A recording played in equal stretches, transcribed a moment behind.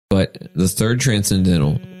But the third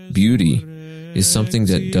transcendental, beauty, is something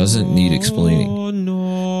that doesn't need explaining.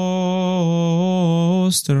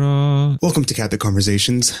 Welcome to Catholic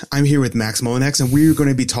Conversations. I'm here with Max Molinax, and we're going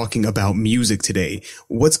to be talking about music today.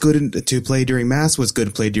 What's good to play during Mass? What's good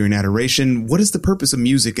to play during adoration? What is the purpose of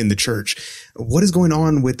music in the church? What is going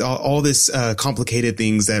on with all this complicated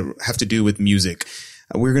things that have to do with music?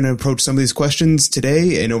 We're going to approach some of these questions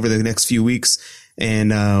today and over the next few weeks.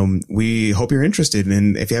 And we hope you're interested.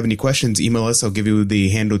 And if you have any questions, email us. I'll give you the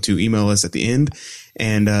handle to email us at the end,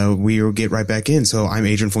 and we will get right back in. So I'm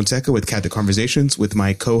Adrian Fonseca with Catholic Conversations with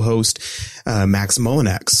my co-host, Max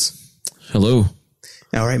Molinax. Hello.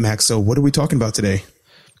 All right, Max. So what are we talking about today?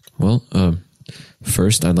 Well,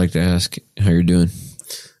 first, I'd like to ask how you're doing.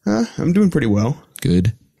 I'm doing pretty well.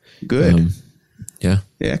 Good.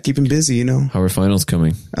 Yeah, keeping busy, you know. How are finals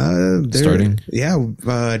coming? Starting? Yeah,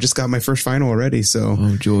 I just got my first final already, so.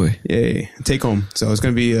 Oh, joy. Yay. Take home. So it's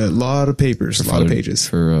going to be a lot of papers, a lot of pages.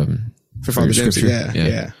 For Father Scripture.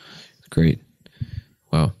 Yeah. Great.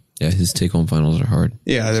 Wow. Yeah, his take-home finals are hard.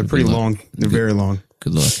 Yeah, they're pretty long. They're very long.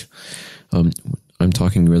 Good luck. I'm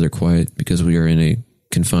talking rather quiet because we are in a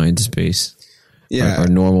confined space. Yeah. Our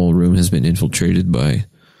normal room has been infiltrated by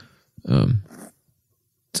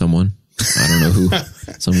someone. I don't know who.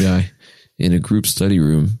 Some guy in a group study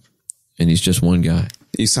room, and he's just one guy.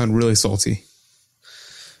 You sound really salty.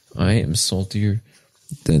 I am saltier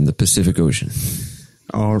than the Pacific Ocean.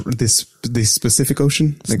 Oh, the Pacific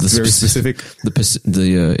Ocean? Like very specific?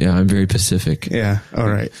 I'm very Pacific. Yeah, all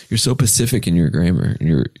right. You're so Pacific in your grammar, in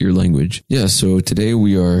your language. Yeah, so today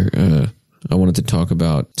we are, I wanted to talk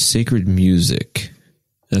about sacred music.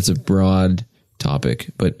 That's a broad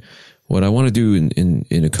topic, but what I want to do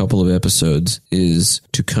in a couple of episodes is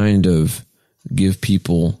to kind of give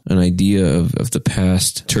people an idea of the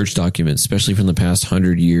past church documents, especially from the past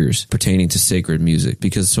 100 years pertaining to sacred music.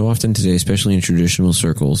 Because so often today, especially in traditional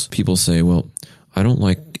circles, people say, well, I don't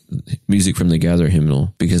like music from the Gather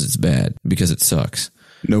hymnal because it's bad, because it sucks.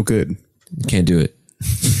 No good. Can't do it.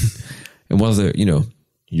 And while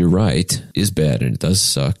you're right, is bad and it does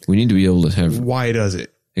suck, we need to be able to have... Why does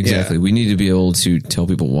it? Exactly. Yeah. We need to be able to tell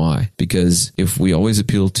people why. Because if we always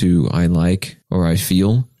appeal to I like or I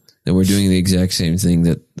feel, then we're doing the exact same thing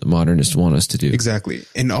that the modernists want us to do. Exactly.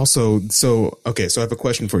 And also, so I have a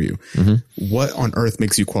question for you. Mm-hmm. What on earth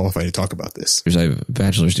makes you qualified to talk about this? I have a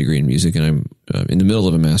bachelor's degree in music, and I'm in the middle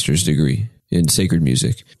of a master's degree in sacred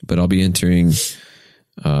music. But I'll be entering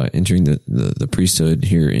the priesthood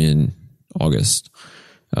here in August.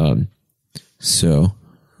 So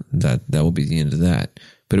that will be the end of that.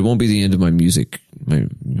 But it won't be the end of my music,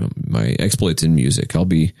 my exploits in music. I'll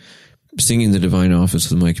be singing the divine office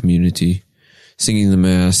with my community, singing the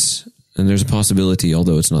Mass, and there's a possibility,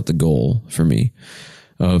 although it's not the goal for me,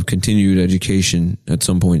 of continued education at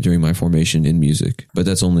some point during my formation in music. But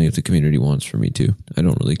that's only if the community wants for me to. I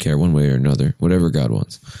don't really care one way or another, whatever God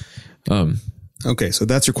wants. Okay, so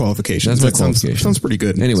that's your qualification. That's my qualification. Sounds pretty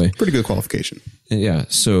good. Anyway. Pretty good qualification. Yeah,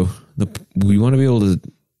 so we want to be able to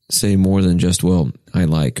say more than just, well, I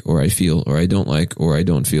like, or I feel, or I don't like, or I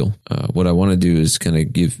don't feel. What I want to do is kind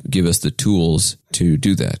of give us the tools to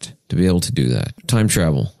do that, to be able to do that. Time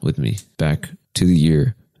travel with me back to the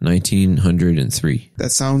year 1903.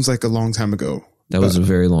 That sounds like a long time ago. That was a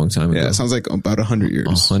very long time ago. Yeah, it sounds like about 100 years.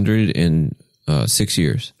 106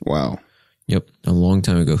 years. Wow. Yep, a long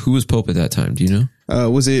time ago. Who was Pope at that time? Do you know?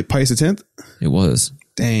 Was it Pius X? It was.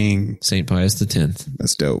 Dang. St. Pius X.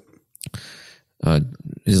 That's dope.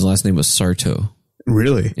 His last name was Sarto.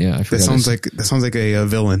 Really? Yeah, I forgot. That sounds like a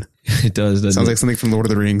villain. It does. Sounds like something from Lord of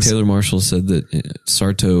the Rings. Taylor Marshall said that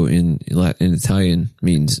Sarto in Italian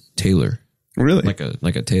means tailor. Really?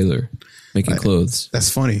 Like a tailor making clothes. That's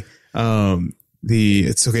funny.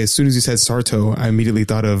 It's okay. As soon as you said Sarto, I immediately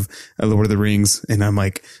thought of Lord of the Rings, and I'm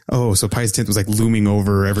like, oh, so Pius X was like looming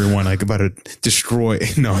over everyone, like about to destroy.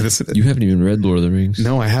 No, you haven't even read Lord of the Rings.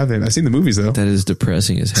 No, I haven't. I've seen the movies though. That is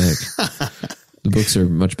depressing as heck. The books are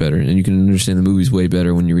much better, and you can understand the movies way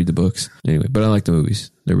better when you read the books. Anyway, but I like the movies.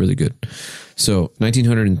 They're really good. So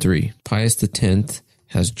 1903, Pius X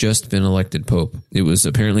has just been elected Pope. It was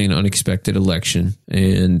apparently an unexpected election,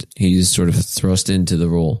 and he's sort of thrust into the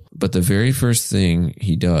role. But the very first thing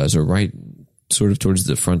he does, or right sort of towards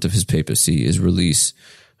the front of his papacy, is release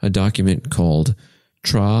a document called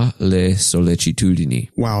Tra le sollecitudini.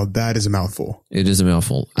 Wow, that is a mouthful. It is a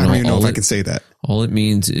mouthful. I don't even know if I can say that. All it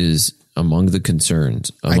means is among the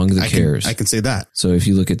concerns, among the cares. I can say that. So if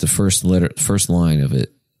you look at the first line of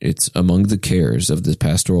it, it's among the cares of the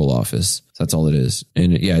pastoral office. That's all it is.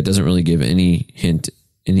 And yeah, it doesn't really give any hint,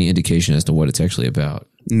 any indication as to what it's actually about.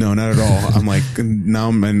 No, not at all. I'm like, now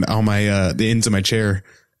I'm on my, the ends of my chair.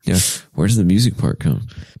 Yeah. Where does the music part come?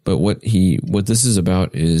 But what this is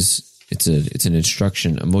about is it's an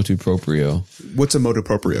instruction, a motu proprio. What's a motu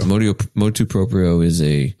proprio? Motu proprio is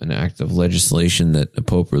an act of legislation that a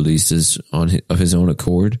pope releases of his own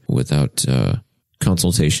accord without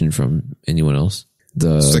consultation from anyone else.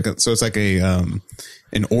 So it's like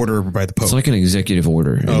an order by the pope. It's like an executive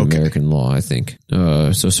order in American law, I think. So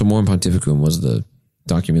Summorum Pontificum was the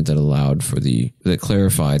document that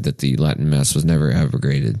clarified that the Latin Mass was never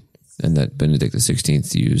abrogated, and that Benedict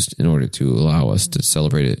XVI used in order to allow us to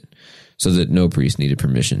celebrate it, so that no priest needed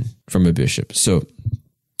permission from a bishop. So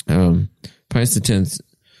Pius X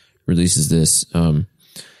releases this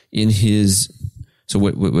in his. So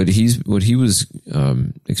what he was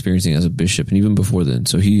experiencing as a bishop, and even before then.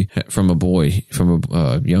 So he, from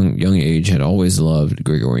a young age, had always loved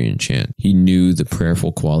Gregorian chant. He knew the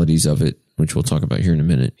prayerful qualities of it, which we'll talk about here in a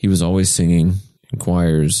minute. He was always singing in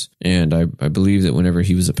choirs, and I believe that whenever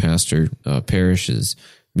he was a pastor, parishes,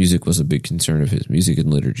 music was a big concern of his, music and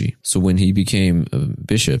liturgy. So when he became a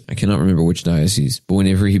bishop, I cannot remember which diocese, but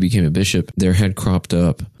whenever he became a bishop, there had cropped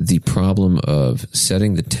up the problem of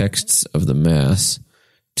setting the texts of the Mass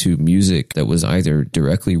to music that was either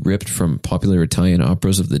directly ripped from popular Italian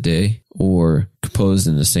operas of the day or composed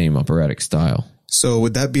in the same operatic style. So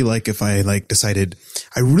would that be like if I decided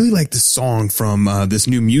I really like this song from this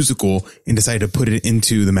new musical and decided to put it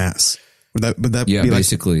into the Mass? Would that yeah, be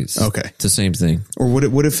basically okay? It's the same thing. Or what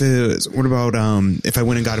about if I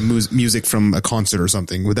went and got music from a concert or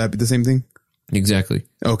something? Would that be the same thing? Exactly.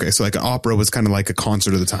 Okay, so like an opera was kind of like a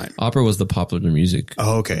concert of the time. Opera was the popular music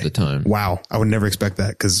at the time. Wow, I would never expect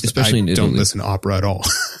that because especially in Italy. Don't listen to opera at all.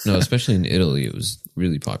 No, especially in Italy, it was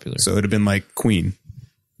really popular. So it would have been like Queen.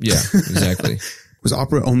 Yeah, exactly. Was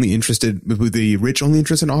opera only interested? Were the rich only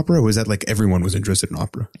interested in opera, or was that like everyone was interested in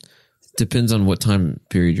opera? Depends on what time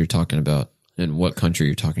period you're talking about and what country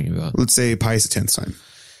you're talking about. Let's say Pius X time.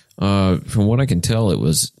 From what I can tell, it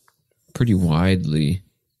was pretty widely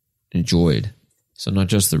enjoyed. So not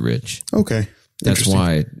just the rich. Okay. That's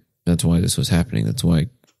why this was happening. That's why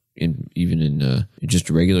even in just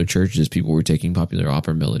regular churches, people were taking popular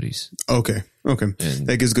opera melodies. Okay. And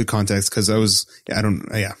that gives good context because I don't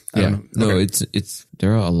know. No, it's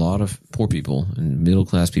there are a lot of poor people and middle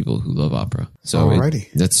class people who love opera. So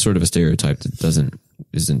that's sort of a stereotype that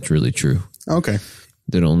isn't really true. Okay.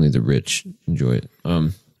 That only the rich enjoy it.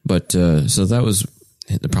 So that was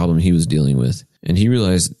the problem he was dealing with. And he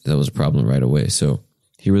realized that was a problem right away. So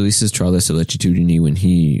he releases Tra le Sollecitudini when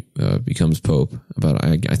he becomes Pope,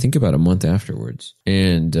 I think about a month afterwards.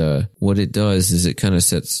 And what it does is it kind of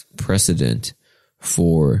sets precedent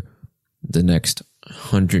for the next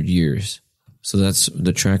 100 years. So that's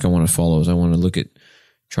the track I want to follow. Is I want to look at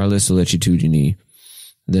Tra le Sollecitudini.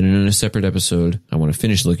 Then in a separate episode, I want to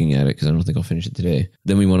finish looking at it because I don't think I'll finish it today.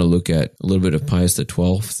 Then we want to look at a little bit of Pius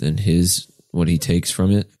XII and what he takes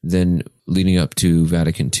from it. Then leading up to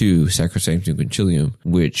Vatican II, Sacrosanctum Concilium,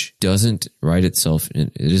 which doesn't write itself,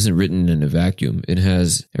 it isn't written in a vacuum. It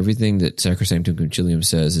has everything that Sacrosanctum Concilium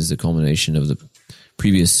says is the culmination of the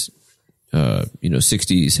previous,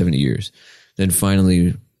 60, 70 years. Then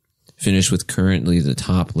finally finish with currently the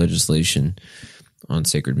top legislation on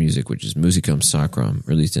sacred music, which is Musicum Sacram,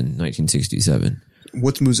 released in 1967.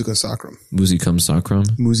 What's Musicum Sacram? Musicum Sacram.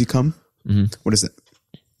 Musicum? Mm-hmm. What is it?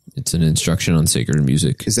 It's an instruction on sacred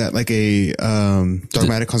music. Is that like a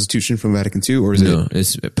dogmatic constitution from Vatican II, or is it? No,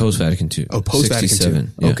 it's post-Vatican II. Oh, post-Vatican II.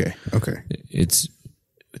 Yeah. Okay.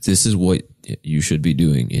 This is what you should be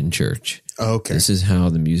doing in church. Okay. This is how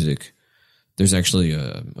the music. There's actually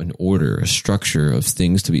an order, a structure of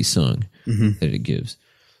things to be sung that it gives.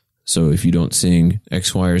 So if you don't sing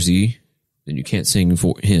X, Y, or Z, then you can't sing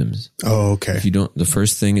for hymns. Oh, okay. If you don't, the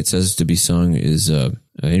first thing it says to be sung is,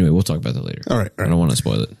 anyway, we'll talk about that later. All right. I don't want to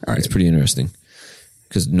spoil it. All right. It's pretty interesting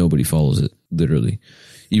because nobody follows it, literally.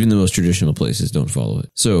 Even the most traditional places don't follow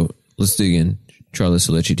it. So let's dig in. Tra le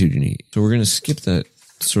Sollecitudini. So we're going to skip that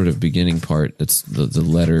sort of beginning part. That's the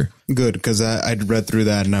letter. Good, because I'd read through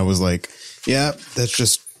that and I was like, yeah, that's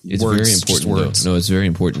just it's words. Very important, words. No, it's very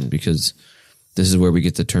important because this is where we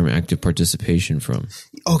get the term active participation from.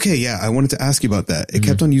 Okay, yeah, I wanted to ask you about that. It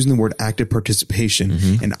kept on using the word active participation,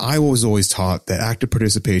 and I was always taught that active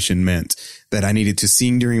participation meant that I needed to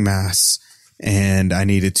sing during Mass, and I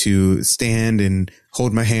needed to stand and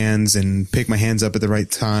hold my hands and pick my hands up at the right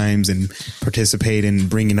times and participate in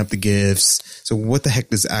bringing up the gifts. So what the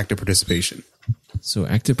heck is active participation? So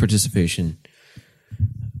active participation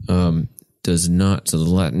does not, so the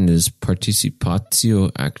Latin is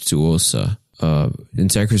participatio actuosa. In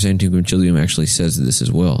Sacrosanctum Concilium actually says this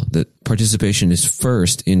as well, that participation is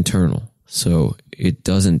first internal. So it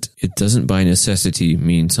doesn't by necessity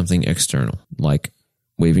mean something external, like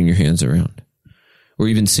waving your hands around or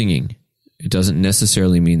even singing. It doesn't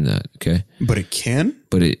necessarily mean that. Okay. But it can?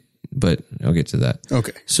 But I'll get to that.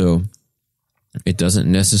 Okay. So it doesn't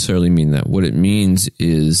necessarily mean that. What it means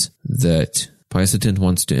is that Pius X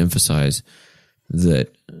wants to emphasize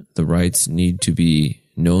that the rites need to be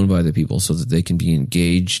known by the people so that they can be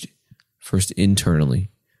engaged first internally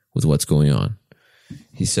with what's going on.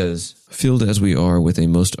 He says, filled as we are with a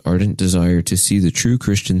most ardent desire to see the true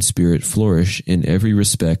Christian spirit flourish in every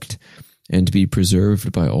respect and to be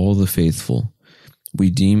preserved by all the faithful, we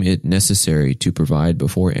deem it necessary to provide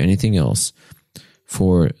before anything else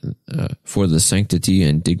for the sanctity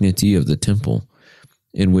and dignity of the temple,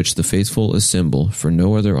 in which the faithful assemble for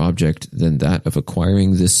no other object than that of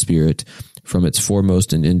acquiring this spirit from its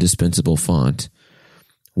foremost and indispensable font,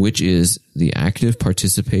 which is the active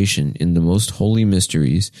participation in the most holy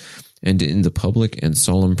mysteries and in the public and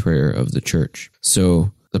solemn prayer of the Church.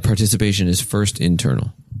 So the participation is first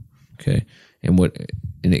internal, okay, but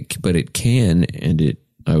it can, and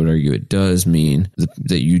I would argue it does mean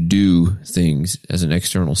that you do things as an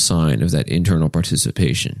external sign of that internal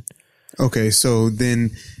participation. Okay, so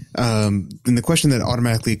then the question that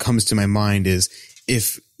automatically comes to my mind is,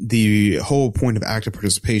 if the whole point of active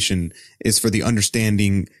participation is for the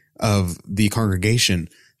understanding of the congregation,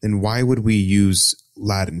 then why would we use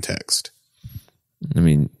Latin text? I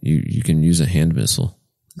mean, you can use a hand missile.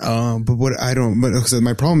 But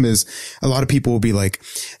my problem is a lot of people will be like,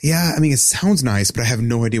 yeah, I mean, it sounds nice, but I have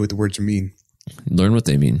no idea what the words mean. Learn what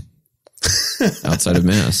they mean outside of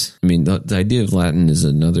Mass. I mean, the idea of Latin is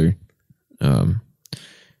another,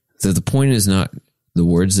 the point is not the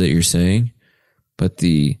words that you're saying, but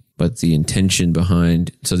the intention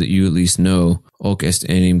behind, so that you at least know, hoc est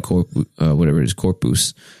enim corpus, whatever it is,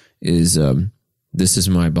 corpus, is, this is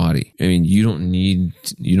my body. I mean,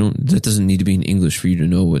 that doesn't need to be in English for you to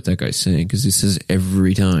know what that guy's saying, because it says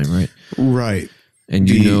every time, right? Right. And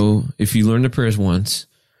if you learn the prayers once,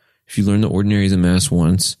 if you learn the ordinary of the Mass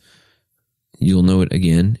once, you'll know it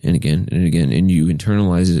again and again and again, and you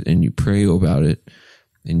internalize it and you pray about it,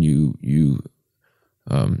 and you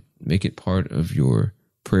make it part of your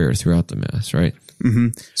prayer throughout the Mass, right? Mm-hmm.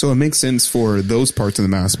 So it makes sense for those parts of the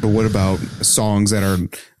Mass, but what about songs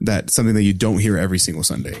that's something that you don't hear every single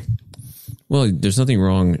Sunday? Well, there's nothing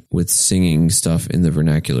wrong with singing stuff in the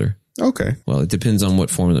vernacular. Okay. Well, it depends on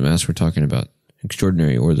what form of the Mass we're talking about,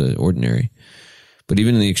 extraordinary or the ordinary. But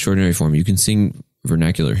even in the extraordinary form, you can sing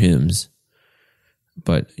vernacular hymns,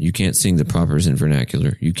 but you can't sing the propers in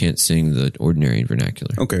vernacular. You can't sing the ordinary in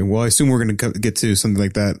vernacular. Okay. Well, I assume we're going to get to something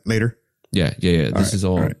like that later. Yeah. This is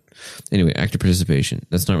all right. Anyway, active participation.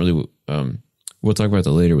 That's not really we'll talk about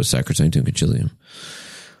that later with Sacrosanctum Concilium.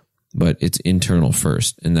 But it's internal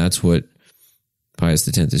first, and that's what Pius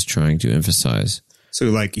X is trying to emphasize. So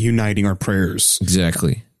like uniting our prayers.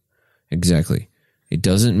 Exactly. It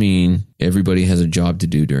doesn't mean everybody has a job to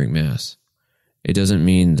do during Mass. It doesn't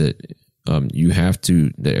mean that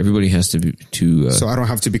that everybody has to so I don't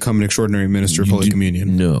have to become an extraordinary minister of Holy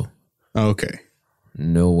Communion. No. Oh, okay.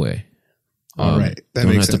 No way. All right. That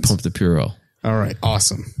makes sense. You don't have to pump the Purell. All right.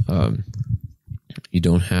 Awesome. You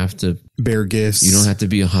don't have to bear gifts. You don't have to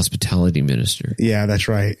be a hospitality minister. Yeah, that's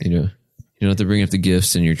right. You don't have to bring up the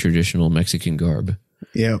gifts in your traditional Mexican garb.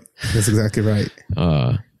 Yep. That's exactly right.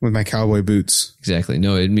 With my cowboy boots. Exactly.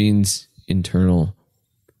 No, it means internal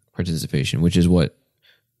participation, which is what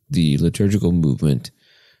the liturgical movement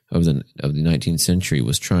of the 19th century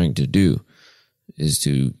was trying to do, is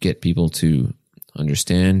to get people to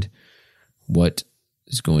understand what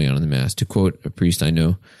is going on in the Mass. To quote a priest I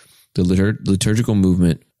know, the liturgical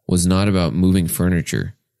movement was not about moving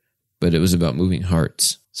furniture, but it was about moving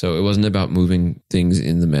hearts. So it wasn't about moving things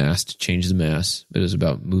in the Mass to change the Mass, but it was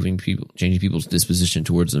about changing people's disposition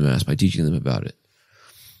towards the Mass by teaching them about it.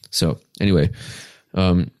 So anyway,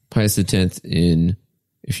 Pius X,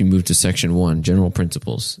 if you move to section 1, general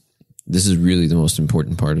principles, this is really the most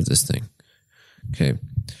important part of this thing. Okay.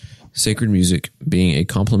 Sacred music, being a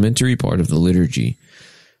complementary part of the liturgy,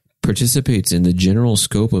 participates in the general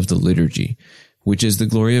scope of the liturgy, which is the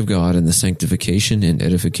glory of God and the sanctification and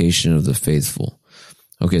edification of the faithful.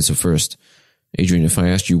 Okay, so first, Adrian, if I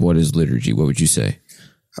asked you what is liturgy, what would you say?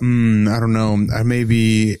 I don't know.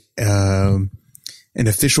 Maybe an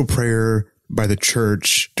official prayer by the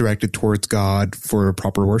Church directed towards God for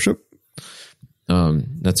proper worship.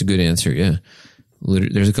 That's a good answer, yeah.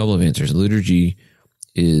 There's a couple of answers. Liturgy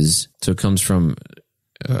it comes from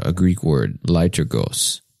a Greek word,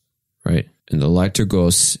 liturgos, right? And the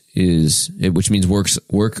liturgos which means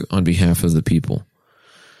work on behalf of the people.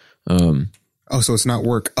 Oh, so it's not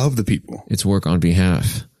work of the people. It's work on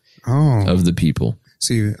behalf of the people.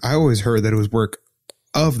 See, I always heard that it was work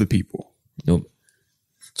of the people. Nope.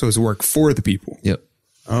 So it's work for the people. Yep.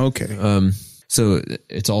 Okay. So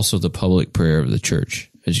it's also the public prayer of the church,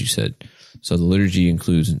 as you said. So the liturgy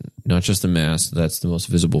includes not just the Mass, that's the most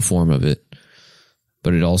visible form of it,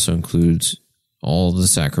 but it also includes all the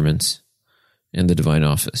sacraments and the divine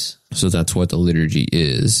office. So that's what the liturgy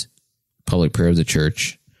is: public prayer of the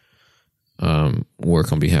church,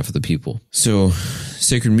 work on behalf of the people. So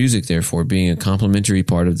sacred music, therefore, being a complementary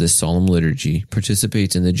part of this solemn liturgy,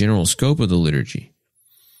 participates in the general scope of the liturgy.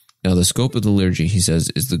 Now, the scope of the liturgy, he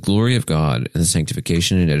says, is the glory of God and the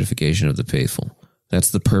sanctification and edification of the faithful.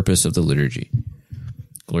 That's the purpose of the liturgy.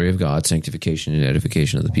 Glory of God, sanctification, and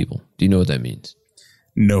edification of the people. Do you know what that means?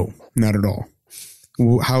 No, not at all.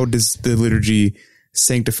 How does the liturgy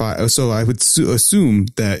sanctify? So I would assume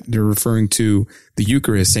that they're referring to the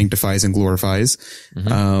Eucharist sanctifies and glorifies.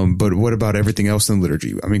 But what about everything else in the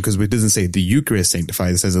liturgy? I mean, because it doesn't say the Eucharist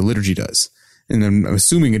sanctifies, it says the liturgy does. And I'm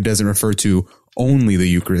assuming it doesn't refer to only the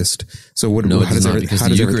Eucharist. So what? No, how does not, everything? Because how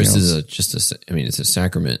the does Eucharist everything else? it's a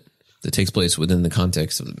sacrament that takes place within the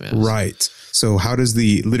context of the Mass. Right. So how does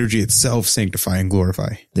the liturgy itself sanctify and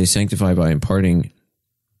glorify? They sanctify by imparting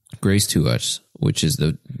grace to us, which is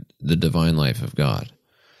the divine life of God.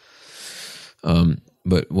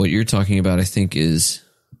 But what you're talking about, I think, is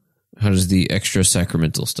how does the extra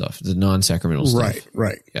sacramental stuff, the non-sacramental stuff.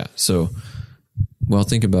 Right. Yeah. So, well,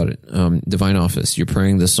 think about it. Divine office, you're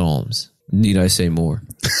praying the Psalms. Need I say more?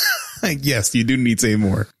 Yes, you do need to say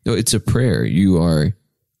more. No, it's a prayer. You're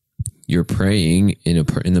praying in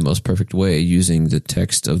the most perfect way using the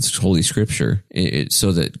text of Holy Scripture,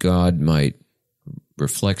 so that God might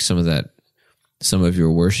reflect some of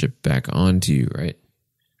your worship back onto you, right?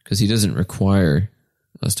 Because he doesn't require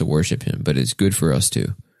us to worship him, but it's good for us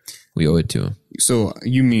to. We owe it to him. So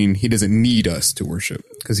you mean he doesn't need us to worship,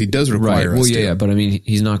 because he does require us to. Yeah, but I mean,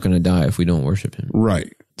 he's not going to die if we don't worship him.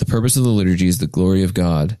 Right. The purpose of the liturgy is the glory of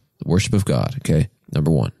God, the worship of God, okay? Number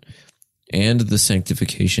one. And the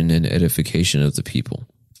sanctification and edification of the people.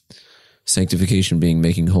 Sanctification being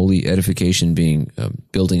making holy, edification being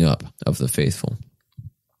building up of the faithful.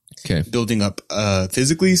 Okay. Building up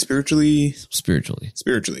physically, spiritually? Spiritually.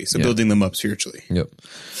 So building them up spiritually. Yep.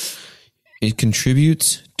 It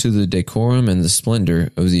contributes to the decorum and the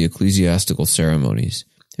splendor of the ecclesiastical ceremonies.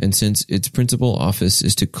 And since its principal office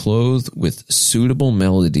is to clothe with suitable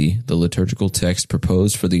melody the liturgical text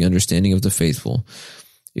proposed for the understanding of the faithful,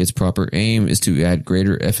 its proper aim is to add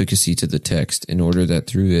greater efficacy to the text in order that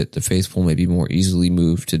through it the faithful may be more easily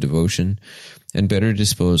moved to devotion and better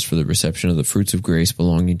disposed for the reception of the fruits of grace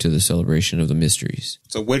belonging to the celebration of the mysteries.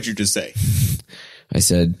 So what did you just say? I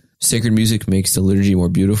said, sacred music makes the liturgy more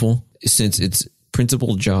beautiful, since its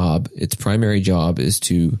primary job is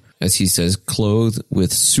to, as he says, clothe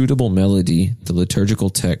with suitable melody the liturgical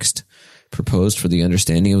text proposed for the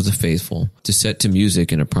understanding of the faithful, to set to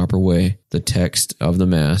music in a proper way the text of the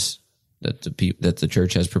Mass that the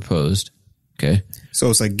church has proposed. Okay? So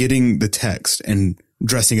it's like getting the text and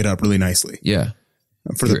dressing it up really nicely. Yeah.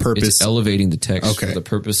 For the purpose. It's elevating the text for the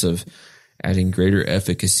purpose of adding greater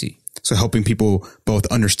efficacy. So helping people both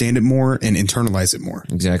understand it more and internalize it more.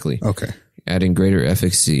 Exactly. Okay. Adding greater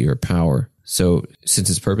efficacy or power. So since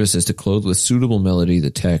its purpose is to clothe with suitable melody the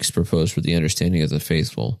text proposed for the understanding of the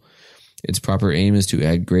faithful, its proper aim is to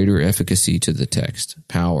add greater efficacy to the text,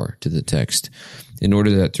 power to the text, in order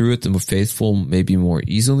that through it the faithful may be more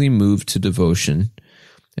easily moved to devotion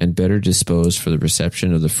and better disposed for the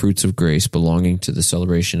reception of the fruits of grace belonging to the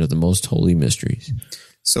celebration of the most holy mysteries.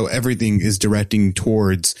 So everything is directing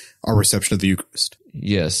towards our reception of the Eucharist.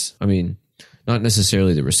 Yes. I mean, not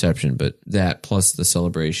necessarily the reception, but that plus the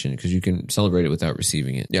celebration, because you can celebrate it without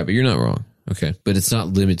receiving it. Yeah, but you're not wrong. Okay. But it's not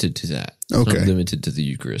limited to that. It's not limited to the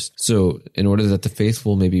Eucharist. So in order that the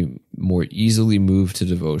faithful may be more easily moved to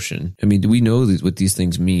devotion, I mean, do we know what these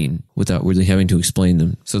things mean without really having to explain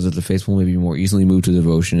them, so that the faithful may be more easily moved to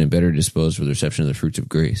devotion and better disposed for the reception of the fruits of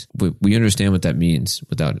grace? But we understand what that means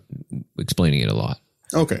without explaining it a lot.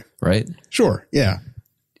 Okay. Right? Sure. Yeah.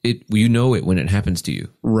 You know it when it happens to you.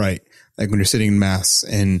 Right. Like when you're sitting in Mass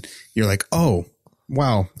and you're like, oh,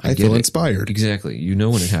 wow, I feel inspired. Exactly. You know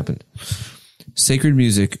when it happened. Sacred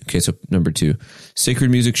music. Okay. So number 2,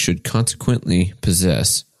 sacred music should consequently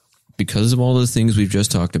possess, because of all those things we've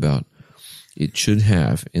just talked about, it should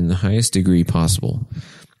have in the highest degree possible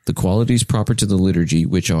the qualities proper to the liturgy,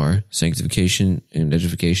 which are sanctification and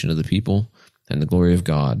edification of the people and the glory of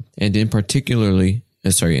God. And in particular,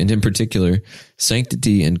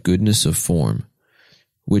 sanctity and goodness of form,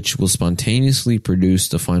 which will spontaneously produce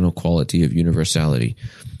the final quality of universality.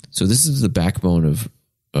 So this is the backbone of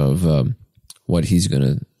what he's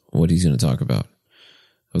gonna talk about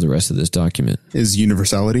of the rest of this document. Is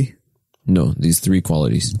universality? No, these three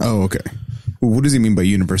qualities. Oh, okay. Well, what does he mean by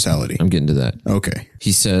universality? I'm getting to that. Okay.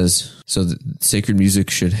 He says, so that sacred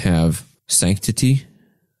music should have sanctity.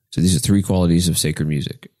 So these are three qualities of sacred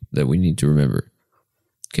music that we need to remember.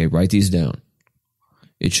 Okay, write these down.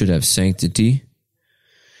 It should have sanctity.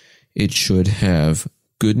 It should have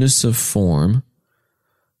goodness of form,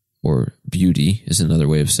 or beauty is another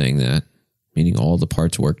way of saying that, meaning all the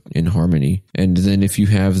parts work in harmony. And then if you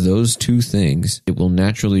have those two things, it will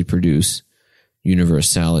naturally produce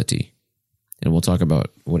universality. And we'll talk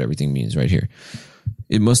about what everything means right here.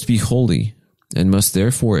 It must be holy and must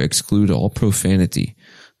therefore exclude all profanity,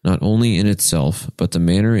 not only in itself, but in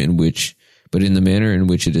the manner in which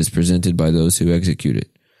it is presented by those who execute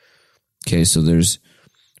it. Okay, so there's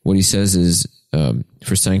what he says is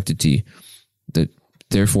for sanctity, that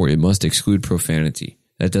therefore it must exclude profanity.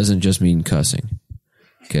 That doesn't just mean cussing.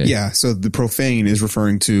 Okay. Yeah, so the profane is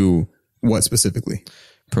referring to what specifically?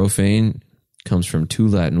 Profane comes from two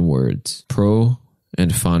Latin words, pro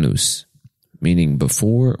and fanus, meaning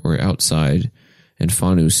before or outside, and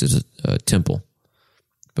fanus is a temple,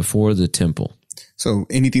 before the temple. So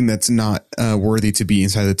anything that's not worthy to be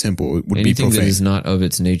inside the temple would be profane. Anything that is not of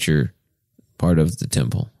its nature part of the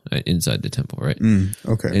temple, inside the temple, right?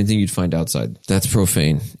 Okay. Anything you'd find outside, that's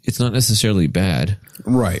profane. It's not necessarily bad.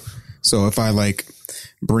 Right. So if I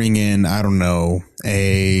bring in, I don't know,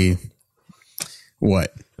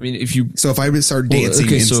 what? I mean, if you... So if I would start dancing...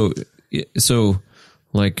 Okay, so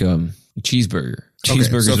cheeseburger.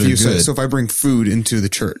 Cheeseburgers are good. So if I bring food into the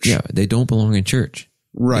church... Yeah, they don't belong in church.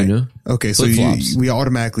 Right. You know? Okay, so we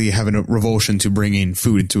automatically have a revulsion to bringing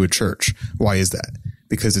food into a church. Why is that?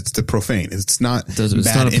 Because it's the profane. It's not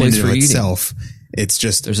bad in and of itself. It's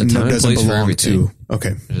just... There's a time and place for everything.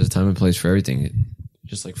 Okay. There's a time and place for everything.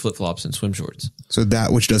 Just like flip-flops and swim shorts. So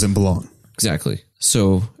that which doesn't belong. Exactly.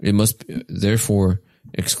 So it must therefore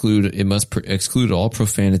exclude all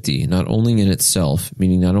profanity, not only in itself,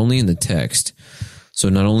 meaning not only in the text. So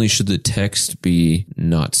not only should the text be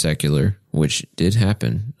not secular, which did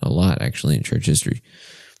happen a lot actually in church history.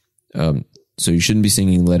 So you shouldn't be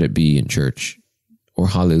singing "Let It Be" in church or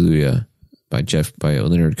 "Hallelujah" by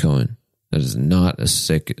Leonard Cohen. That is not a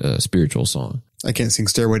spiritual song. I can't sing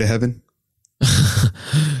 "Stairway to Heaven."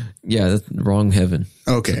 Yeah, that's the wrong heaven.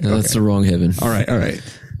 Okay. That's the wrong heaven. All right.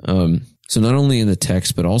 So not only in the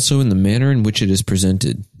text, but also in the manner in which it is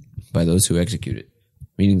presented by those who execute it,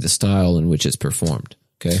 meaning the style in which it's performed.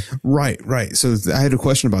 Okay. Right. So I had a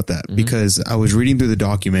question about that because I was reading through the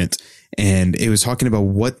document and it was talking about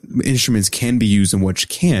what instruments can be used and which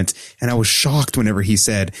can't. And I was shocked whenever he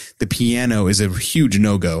said the piano is a huge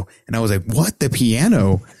no-go. And I was like, what? The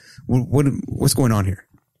piano? What's going on here?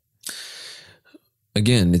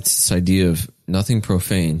 Again, it's this idea of nothing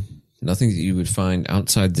profane, nothing that you would find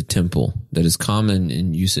outside the temple that is common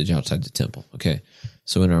in usage outside the temple. Okay.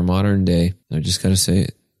 So in our modern day, I just got to say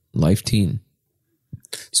it, life teen.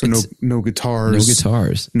 So no guitars,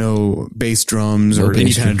 no bass drums or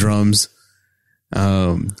any kind of drums. What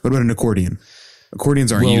about an accordion?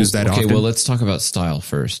 Accordions aren't used that often. Okay, well, let's talk about style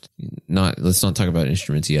first. Let's not talk about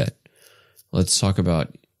instruments yet. Let's talk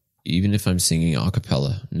about, even if I'm singing a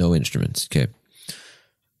cappella, no instruments. Okay.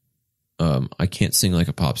 I can't sing like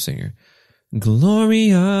a pop singer.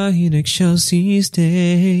 Gloria in excelsis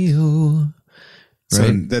Deo. Right?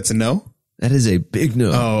 So that's a no? That is a big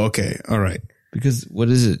no. Oh, okay. All right. Because what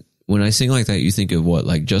is it? When I sing like that, you think of what?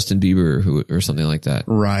 Like Justin Bieber or something like that.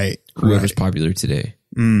 Right. Whoever's popular today.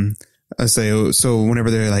 I say, so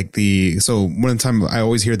whenever they're one time I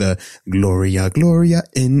always hear the Gloria, Gloria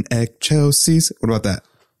in excelsis. What about that?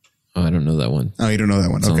 Oh, I don't know that one. Oh, you don't know that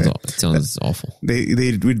one? Okay. It sounds awful. They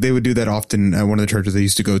would do that often at one of the churches I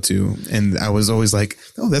used to go to. And I was always like,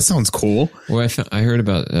 oh, that sounds cool. Or I heard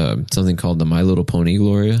about something called the My Little Pony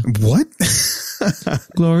Gloria. What?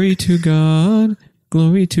 Glory to God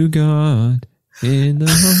in the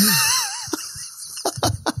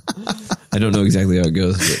heart. I don't know exactly how it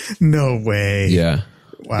goes. But no way. Yeah.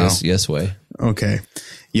 Wow. Yes way. Okay.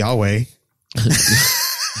 Yahweh.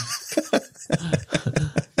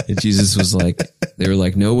 And Jesus was like, they were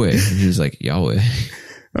like, no way. And he was like, Yahweh.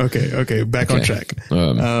 Okay. Back on track.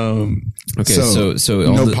 Okay. So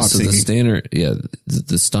the standard,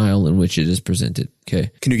 the style in which it is presented.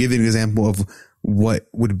 Okay. Can you give an example of what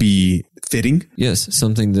would be fitting? Yes.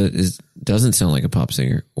 Something that doesn't sound like a pop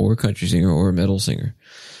singer or a country singer or a metal singer.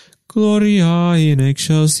 Gloria in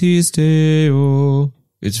excelsis Deo.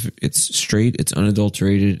 It's straight. It's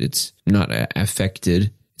unadulterated. It's not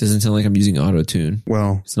affected. Doesn't sound like I'm using auto-tune.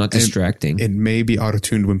 Well, It's not distracting. It may be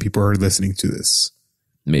auto-tuned when people are listening to this.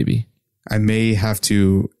 Maybe. I may have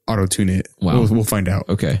to auto-tune it. Wow. We'll find out.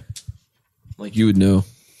 Okay. Like you would know.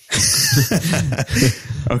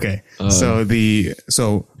 Okay.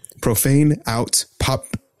 So profane out, pop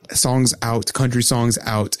songs out, country songs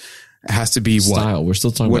out. It has to be what? Style. We're still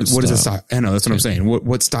talking about What is a style. style? I know, that's what I'm saying.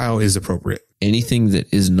 What style is appropriate? Anything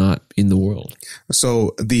that is not in the world.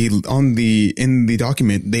 So in the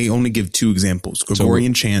document, they only give two examples: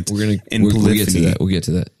 Gregorian chant and we'll polyphony. get to that. We'll get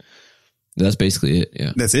to that. That's basically it.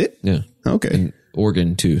 Yeah. That's it? Yeah. Okay. And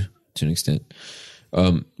organ too, to an extent.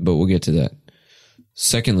 But we'll get to that.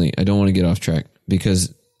 Secondly, I don't want to get off track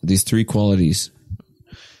because these three qualities,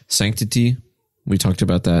 sanctity, we talked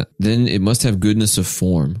about that. Then it must have goodness of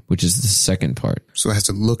form, which is the second part. So it has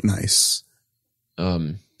to look nice.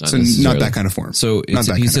 Not So not that kind of form. So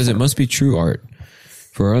he says it must be true art,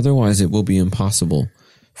 for otherwise it will be impossible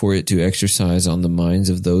for it to exercise on the minds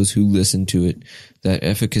of those who listen to it that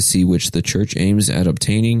efficacy which the church aims at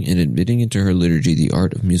obtaining and admitting into her liturgy the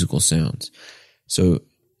art of musical sounds. So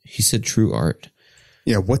he said true art.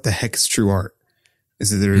 Yeah, what the heck is true art?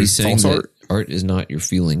 Is it there He's saying false that art? art is not your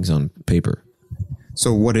feelings on paper.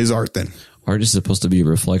 So what is art then? Art is supposed to be a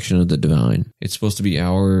reflection of the divine. It's supposed to be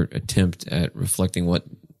our attempt at reflecting what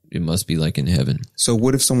it must be like in heaven. So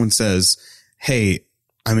what if someone says, hey,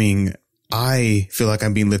 I feel like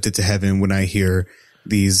I'm being lifted to heaven when I hear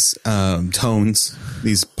these tones,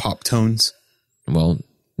 these pop tones? Well,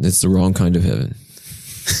 it's the wrong kind of heaven.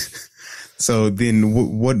 So then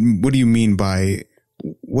what do you mean by,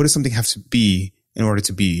 what does something have to be in order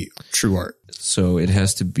to be true art? So it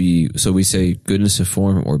has to be, so we say goodness of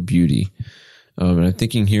form or beauty. And I'm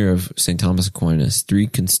thinking here of St. Thomas Aquinas, three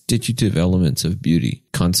constitutive elements of beauty: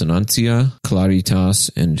 consonantia, claritas,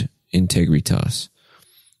 and integritas.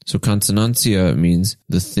 So consonantia means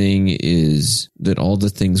the thing is that all the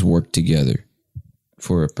things work together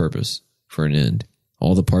for a purpose, for an end.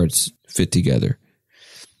 All the parts fit together.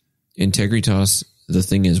 Integritas, the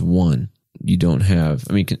thing is one. You don't have,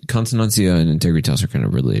 consonantia and integritas are kind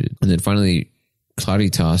of related. And then finally,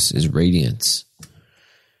 claritas is radiance,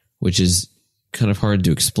 which is kind of hard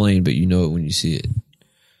to explain, but you know it when you see it.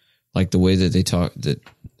 Like the way that they talk, that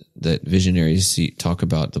visionaries talk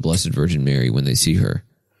about the Blessed Virgin Mary when they see her,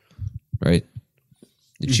 right?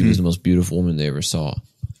 That she was the most beautiful woman they ever saw.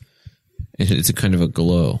 And it's a kind of a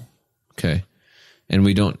glow. Okay. And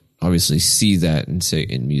we don't obviously see that and say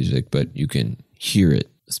in music, but you can hear it,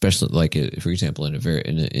 especially like, for example, in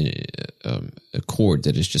a chord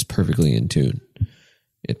that is just perfectly in tune.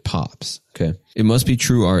 It pops. Okay. It must be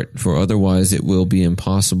true art, for otherwise it will be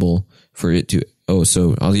impossible for it to.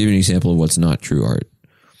 So I'll give you an example of what's not true art.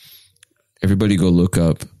 Everybody go look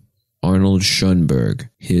up Arnold Schoenberg,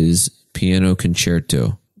 his piano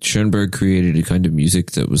concerto. Schoenberg created a kind of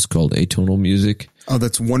music that was called atonal music. Oh,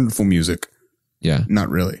 that's wonderful music. Yeah. Not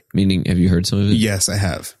really. Meaning, have you heard some of it? Yes, I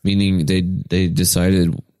have. Meaning they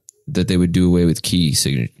decided that they would do away with key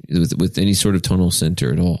signature, with any sort of tonal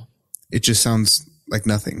center at all. It just sounds like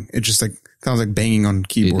nothing. It just sounds like banging on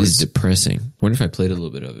keyboards. It is depressing. I wonder if I played a little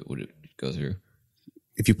bit of it, would it go through?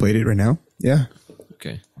 If you played it right now? Yeah.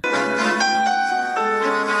 Okay.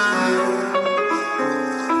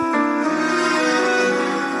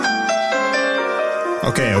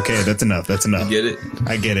 Okay, that's enough. Get it?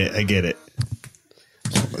 I get it.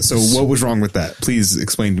 So what was wrong with that? Please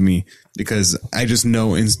explain to me, because I just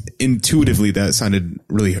know intuitively that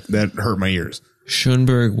that hurt my ears.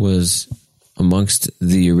 Schoenberg was amongst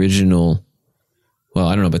the original, well,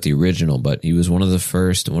 I don't know about the original, but he was one of the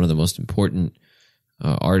first, one of the most important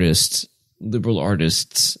artists, liberal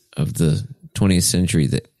artists of the 20th century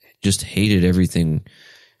that just hated everything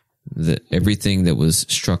that was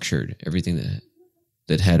structured, everything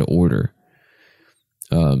that had order.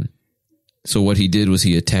 So what he did was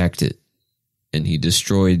he attacked it, and he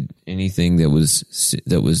destroyed anything that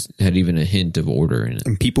had even a hint of order in it.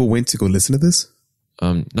 And people went to go listen to this?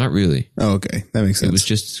 Not really. Oh, okay. That makes sense. It was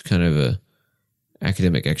just kind of a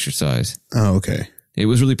academic exercise. Oh, okay. It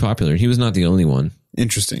was really popular. He was not the only one.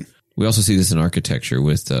 Interesting. We also see this in architecture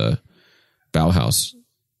with Bauhaus.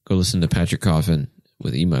 Go listen to Patrick Coffin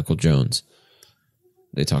with E. Michael Jones.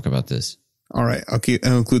 They talk about this. All right.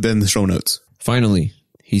 I'll include that in the show notes. Finally,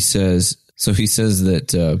 he says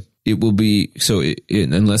that it will be,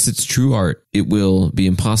 unless it's true art, it will be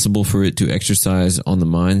impossible for it to exercise on the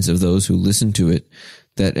minds of those who listen to it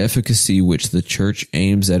that efficacy which the church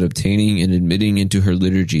aims at obtaining and admitting into her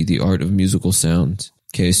liturgy, the art of musical sounds.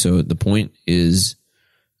 Okay, so the point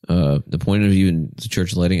of even the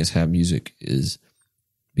church letting us have music is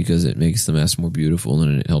because it makes the Mass more beautiful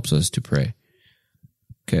and it helps us to pray.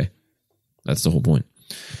 Okay. That's the whole point.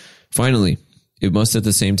 Finally, it must at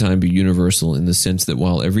the same time be universal in the sense that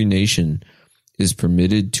while every nation is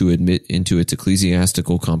permitted to admit into its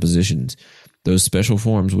ecclesiastical compositions those special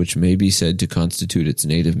forms which may be said to constitute its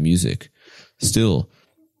native music, still,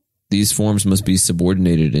 these forms must be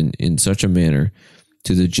subordinated in such a manner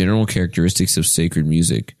to the general characteristics of sacred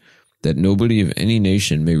music that nobody of any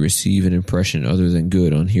nation may receive an impression other than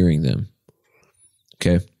good on hearing them.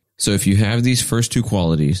 Okay? So if you have these first two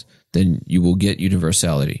qualities, then you will get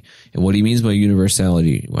universality. And what he means by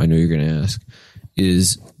universality, I know you're going to ask,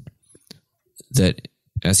 is that,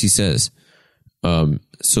 as he says,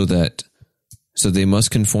 so they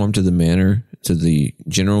must conform to the manner, to the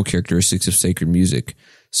general characteristics of sacred music,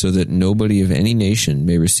 so that nobody of any nation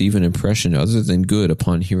may receive an impression other than good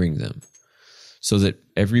upon hearing them. So that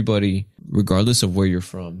everybody, regardless of where you're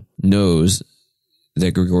from, knows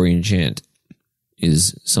that Gregorian chant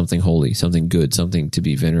is something holy, something good, something to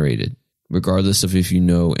be venerated, regardless of if you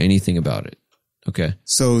know anything about it. Okay.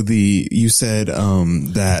 So you said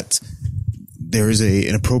that there is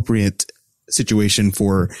an appropriate situation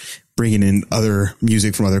for bringing in other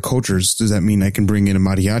music from other cultures. Does that mean I can bring in a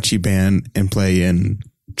mariachi band and play in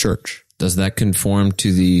church? Does that conform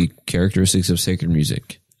to the characteristics of sacred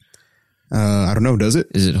music? I don't know. Does it?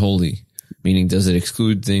 Is it holy? Meaning, does it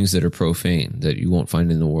exclude things that are profane that you won't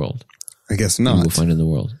find in the world? I guess not. You will find in the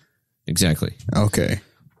world. Exactly. Okay.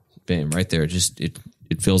 Bam, right there. Just it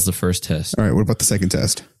fails the first test. All right. What about the second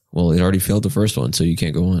test? Well, it already failed the first one, so you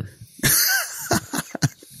can't go on.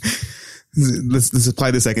 Let's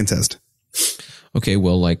apply the second test. Okay,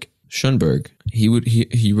 well, like Schoenberg,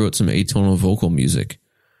 he wrote some atonal vocal music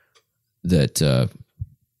that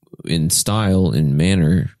in style, in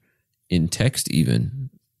manner, in text even,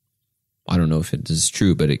 I don't know if it is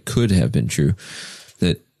true, but it could have been true,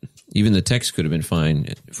 that even the text could have been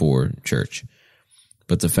fine for church.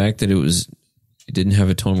 But the fact that it didn't have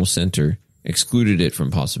a tonal center excluded it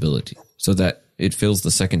from possibility, so that it fails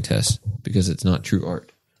the second test because it's not true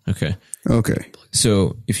art. Okay.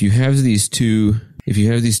 So if you have these two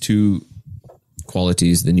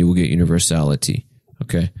qualities, then you will get universality.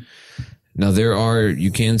 Okay. Now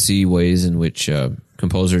you can see ways in which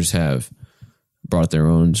composers have brought their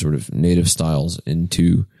own sort of native styles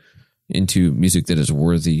into music that is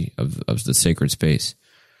worthy of the sacred space.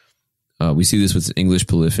 We see this with English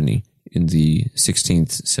polyphony in the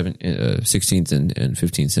 16th and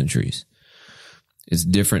 15th centuries. It's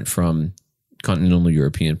different from continental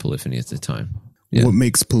European polyphony at the time. Yeah. What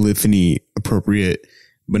makes polyphony appropriate,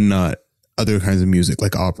 but not other kinds of music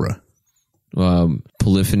like opera?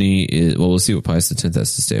 Polyphony is, well, we'll see what Pius X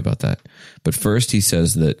has to say about that. But first he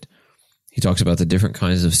says that he talks about the different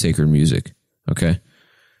kinds of sacred music. Okay.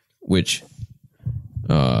 Which,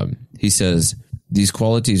 he says these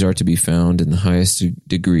qualities are to be found in the highest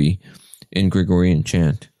degree in Gregorian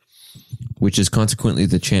chant, which is consequently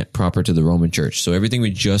the chant proper to the Roman Church. So everything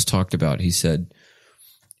we just talked about, he said,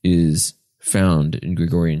 is found in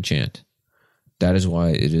Gregorian chant. That is why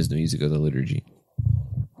it is the music of the liturgy,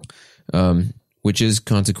 which is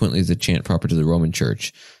consequently the chant proper to the Roman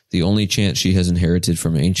Church, the only chant she has inherited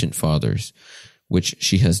from ancient fathers, which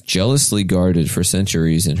she has jealously guarded for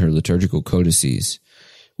centuries in her liturgical codices,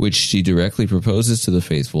 which she directly proposes to the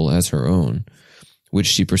faithful as her own, which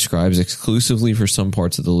she prescribes exclusively for some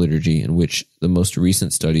parts of the liturgy, and which the most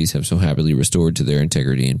recent studies have so happily restored to their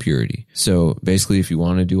integrity and purity. So basically, if you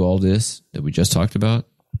want to do all this that we just talked about,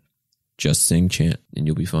 just sing chant and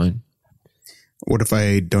you'll be fine. What if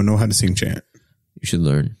I don't know how to sing chant? You should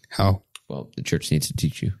learn. How? Well, the church needs to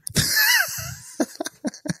teach you.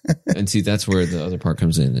 And see, that's where the other part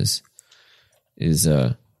comes in is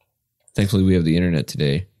thankfully we have the internet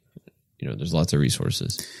today. You know, there's lots of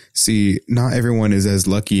resources. See, not everyone is as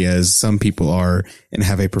lucky as some people are and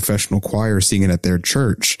have a professional choir singing at their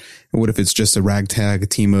church. And what if it's just a ragtag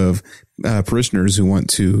team of parishioners who want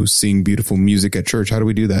to sing beautiful music at church? How do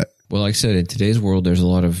we do that? Well, like I said, in today's world, there's a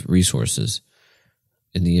lot of resources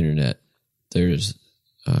in the internet. There's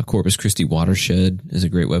Corpus Christi Watershed is a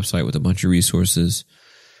great website with a bunch of resources.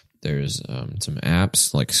 There's some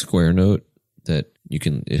apps like Square Note that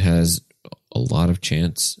it has a lot of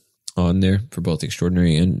chants on there for both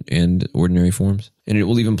extraordinary and ordinary forms. And it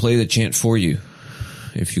will even play the chant for you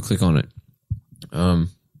if you click on it.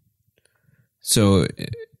 So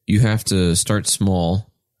you have to start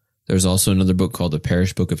small. There's also another book called The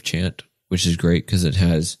Parish Book of Chant, which is great because it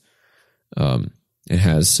has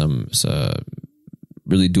some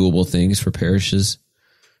really doable things for parishes.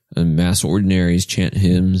 And mass ordinaries, chant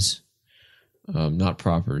hymns, not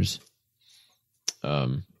propers.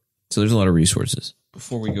 So there's a lot of resources.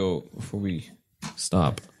 Before we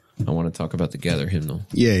stop, I want to talk about the Gather hymnal.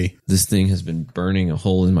 Yay. This thing has been burning a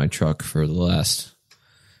hole in my truck for the last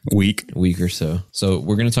week or so. So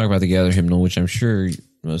we're going to talk about the Gather hymnal, which I'm sure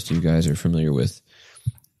most of you guys are familiar with.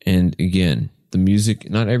 And again, the music,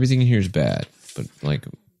 not everything in here is bad, but like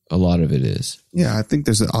a lot of it is. Yeah, I think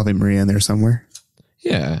there's an Ave Maria in there somewhere.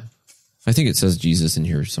 Yeah. I think it says Jesus in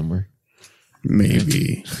here somewhere.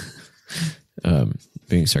 Maybe.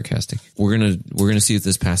 Being sarcastic. We're gonna see if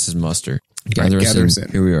this passes muster. Gather us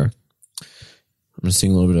in. Here we are. I'm gonna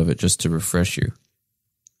sing a little bit of it just to refresh you.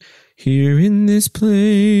 Here in this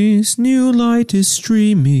place, new light is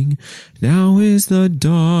streaming. Now is the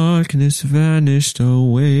darkness vanished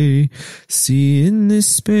away. See in this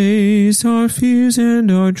space our fears and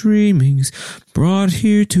our dreamings brought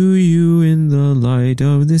here to you in the light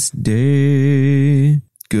of this day.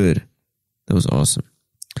 Good. That was awesome.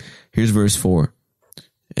 Here's verse 4.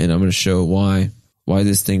 And I'm going to show why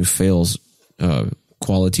this thing fails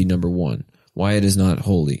quality number 1. Why it is not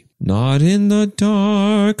holy. Not in the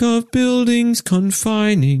dark of buildings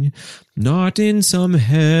confining, not in some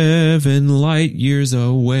heaven light years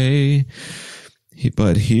away.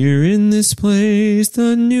 But here in this place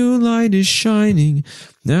the new light is shining.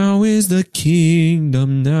 Now is the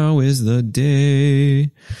kingdom, now is the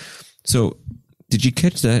day. So, did you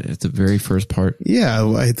catch that at the very first part? Yeah,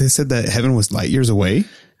 they said that heaven was light years away.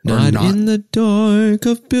 Not in the dark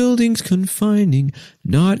of buildings confining,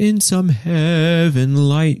 not in some heaven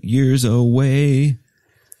light years away.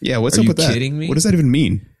 Yeah, what's up with that? Are you kidding me? What does that even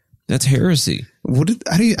mean? That's heresy.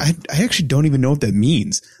 I actually don't even know what that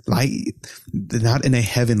means. Light, not in a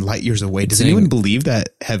heaven light years away. Does anyone believe that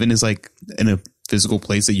heaven is like in a physical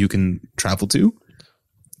place that you can travel to?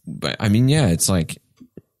 But I mean, yeah, it's like,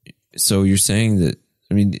 so you're saying that,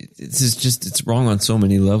 I mean, it's wrong on so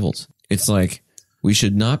many levels. It's like, we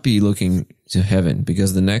should not be looking to heaven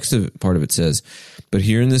because the next part of it says, but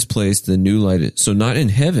here in this place, the new light is, so not in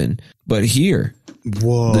heaven, but here,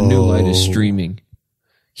 whoa, the new light is streaming.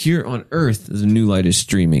 Here on earth, the new light is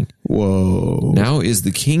streaming. Whoa. Now is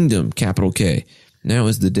the kingdom, capital K. Now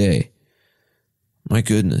is the day. My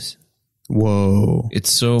goodness. Whoa.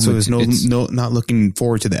 It's so there's not looking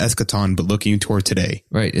forward to the eschaton, but looking toward today.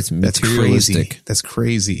 Right. It's materialistic. That's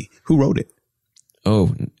crazy. Who wrote it?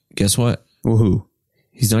 Oh, guess what? Well, who?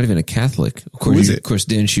 He's not even a Catholic. Of course,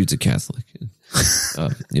 Dan Schute's a Catholic.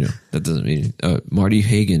 That doesn't mean Marty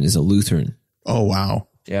Hagen is a Lutheran. Oh, wow.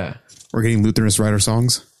 Yeah. We're getting Lutherans to write our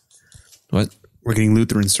songs? What? We're getting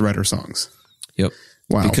Lutherans to write our songs. Yep.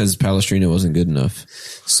 Wow. Because Palestrina wasn't good enough.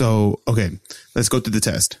 So, okay, let's go through the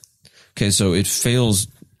test. Okay, so it fails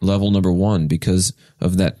level number 1 because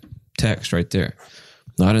of that text right there.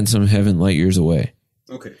 Not in some heaven light years away.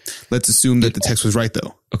 Okay. Let's assume that the text was right,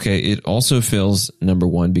 though. Okay, it also fails number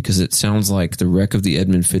 1 because it sounds like the wreck of the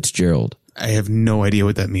Edmund Fitzgerald. I have no idea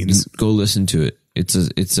what that means. Go listen to it. It's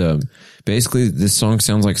basically this song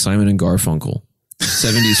sounds like Simon and Garfunkel,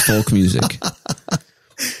 70s folk music.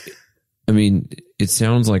 I mean, it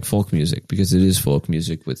sounds like folk music because it is folk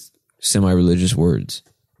music with semi-religious words.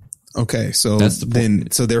 Okay, so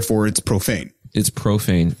therefore it's profane. It's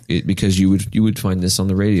profane because you would find this on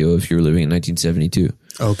the radio if you were living in 1972.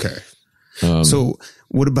 Okay. So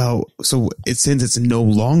what about, since it's no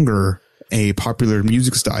longer a popular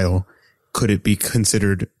music style, could it be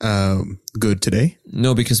considered good today?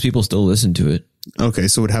 No, because people still listen to it. Okay,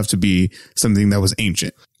 so it would have to be something that was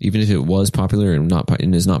ancient. Even if it was popular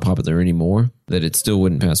and is not popular anymore, that it still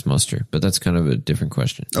wouldn't pass muster. But that's kind of a different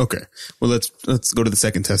question. Okay. Well, let's go to the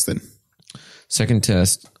second test then. Second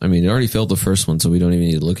test, I mean, it already failed the first one, so we don't even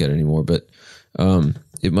need to look at it anymore. But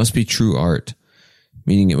it must be true art,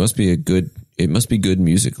 meaning it must be good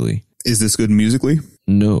musically. Is this good musically?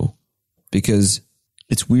 No, because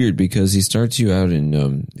it's weird because he starts you out in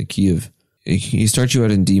the key of, he starts you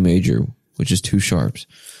out in D major, which is 2 sharps.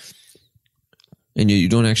 And yet you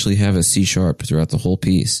don't actually have a C sharp throughout the whole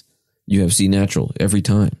piece. You have C natural every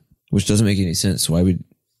time, which doesn't make any sense. So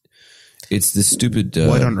it's this stupid.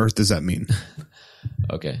 What on earth does that mean?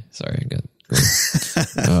 Okay. Sorry. I got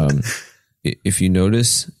if you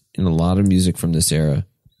notice in a lot of music from this era,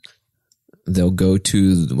 they'll go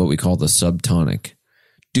to what we call the subtonic.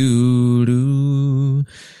 Doo-doo.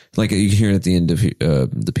 Like you hear at the end of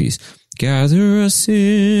the piece. Gather us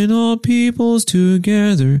in, all peoples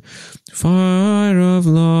together, fire of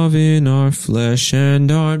love in our flesh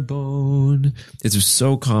and our bone. It's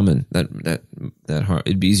so common that hard.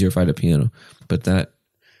 It'd be easier if I had a piano, but that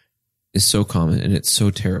is so common and it's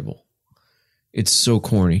so terrible. It's so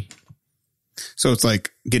corny. So it's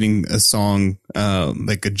like getting a song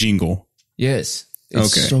like a jingle. Yes,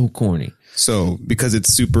 it's so corny. So because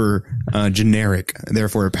it's super generic,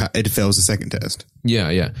 therefore it fails the second test.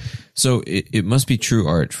 Yeah. So it must be true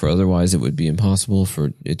art, for otherwise it would be impossible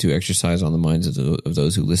for it to exercise on the minds of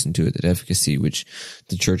those who listen to it that efficacy which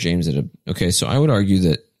the church aims at. Okay, so I would argue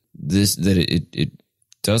that it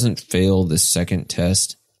doesn't fail the second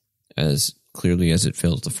test as clearly as it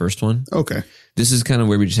fails the first one. Okay. This is kind of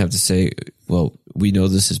where we just have to say, well, we know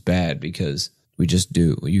this is bad because we just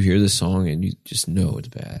do. You hear this song and you just know it's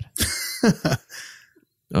bad.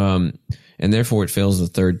 And therefore it fails the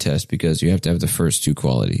third test because you have to have the first two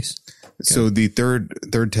qualities. Okay? So the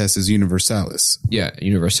third test is universalis. Yeah,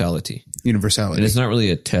 universality. Universality. And it's not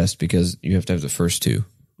really a test because you have to have the first two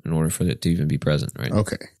in order for it to even be present, right?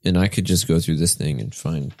 Okay. And I could just go through this thing and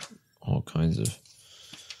find all kinds of...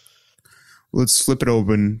 Let's flip it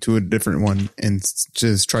open to a different one and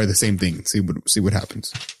just try the same thing. See what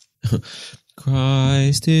happens.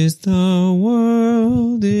 Christ is the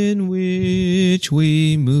world in which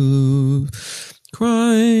we move.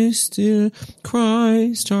 Christ are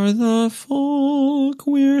the folk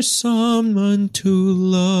we're summoned to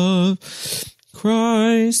love.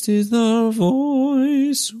 Christ is the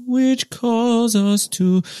voice which calls us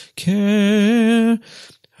to care.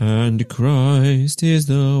 And Christ is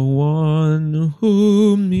the one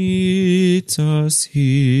who meets us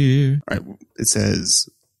here. All right. It says,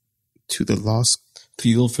 to the lost.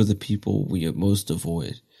 Feel for the people we most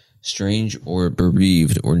avoid, strange or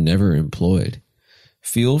bereaved or never employed.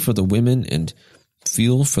 Feel for the women and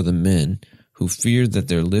feel for the men who fear that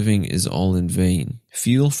their living is all in vain.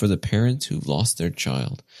 Feel for the parents who've lost their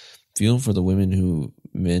child. Feel for the women who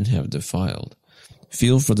men have defiled.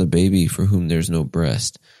 Feel for the baby for whom there's no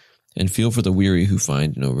breast. And feel for the weary who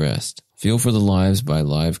find no rest. Feel for the lives by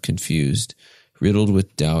life confused, riddled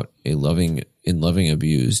with doubt, loving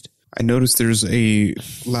abused. I noticed there's a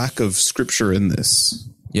lack of scripture in this.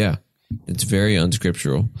 Yeah, it's very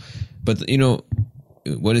unscriptural. But,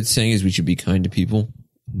 what it's saying is we should be kind to people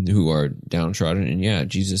who are downtrodden. And yeah,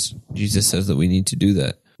 Jesus says that we need to do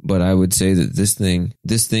that. But I would say that this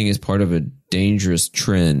thing is part of a dangerous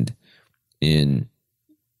trend in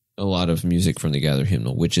a lot of music from the Gather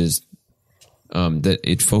Hymnal, which is that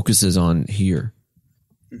it focuses on here.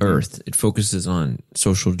 Earth. It focuses on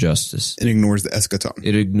social justice. It ignores the eschaton.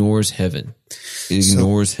 It ignores heaven.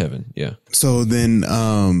 Heaven. Yeah. So then,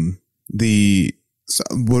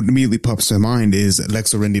 what immediately pops to mind is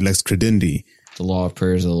lex orandi, lex credendi. The law of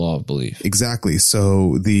prayer is the law of belief. Exactly.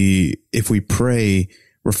 So if we pray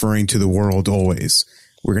referring to the world always,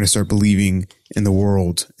 we're going to start believing in the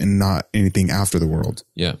world and not anything after the world.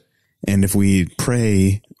 Yeah. And if we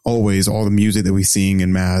pray always, all the music that we sing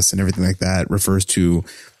in mass and everything like that refers to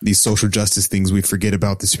these social justice things, we forget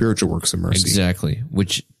about the spiritual works of mercy. Exactly.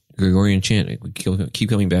 Which Gregorian chant, we keep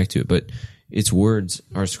coming back to it, but its words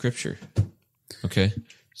are scripture. Okay.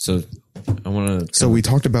 So I want to. So we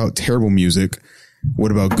talked about terrible music.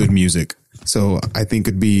 What about good music? So I think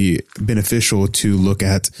it'd be beneficial to look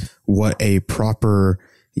at what a proper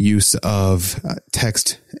use of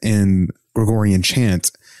text in Gregorian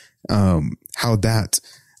chant, how that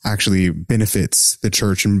actually benefits the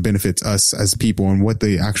church and benefits us as people, and what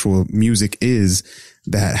the actual music is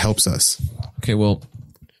that helps us. Okay, well,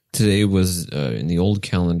 today was in the old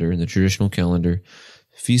calendar, in the traditional calendar,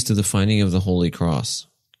 Feast of the Finding of the Holy Cross.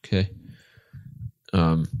 Okay,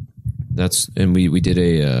 and we did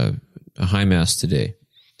a high mass today.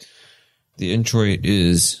 The introit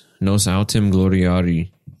is Nos autem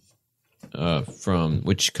gloriari,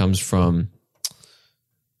 which comes from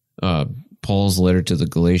Paul's letter to the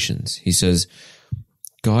Galatians. He says,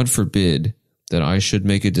 God forbid that I should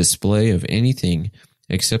make a display of anything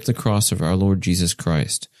except the cross of our Lord Jesus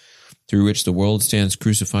Christ, through which the world stands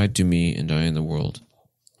crucified to me and I to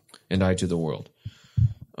the world.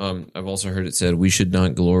 I've also heard it said we should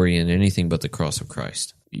not glory in anything but the cross of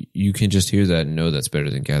Christ. You can just hear that and know that's better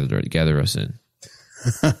than gather us in.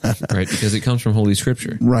 Right? Because it comes from Holy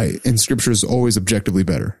Scripture. Right. And Scripture is always objectively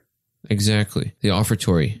better. Exactly. The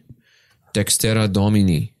offertory, Dextera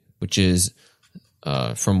Domini, which is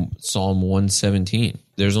from Psalm 117.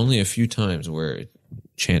 There's only a few times where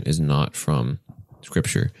chant is not from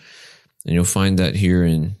Scripture. And you'll find that here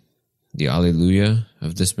in the Alleluia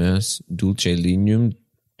of this Mass, Dulce Lignum,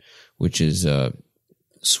 which is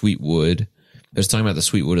sweet wood. But it's talking about the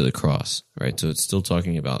sweet wood of the cross, right? So it's still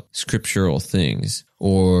talking about scriptural things.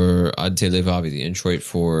 Or Ad Te Levavi, the introit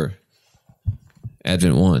for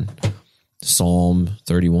Advent 1, Psalm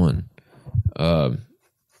 31. All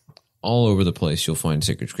over the place you'll find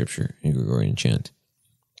sacred scripture in Gregorian chant.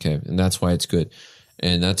 Okay, and that's why it's good.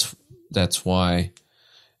 And that's why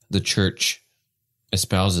the church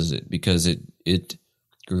espouses it, because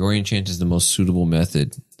Gregorian chant is the most suitable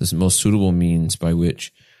method, the most suitable means by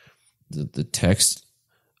which the text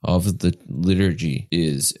of the liturgy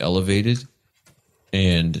is elevated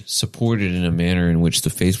and supported in a manner in which the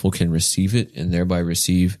faithful can receive it and thereby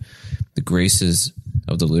receive the graces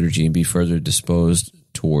of the liturgy and be further disposed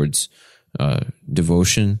towards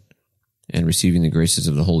devotion and receiving the graces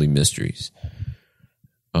of the holy mysteries.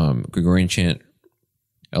 Gregorian chant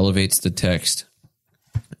elevates the text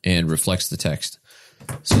and reflects the text.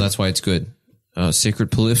 So that's why it's good.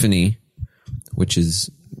 Sacred polyphony, which is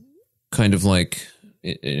kind of like,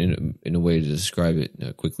 in a way to describe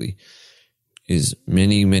it quickly, is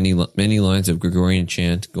many lines of Gregorian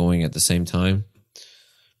chant going at the same time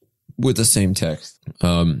with the same text.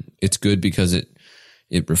 It's good because it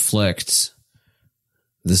reflects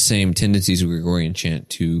the same tendencies of Gregorian chant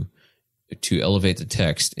to elevate the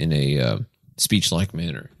text in a speech-like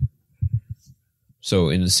manner. So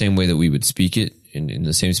in the same way that we would speak it, in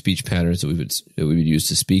the same speech patterns that we would use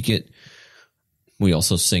to speak it, we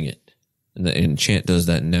also sing it. And chant does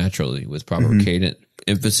that naturally with proper cadence,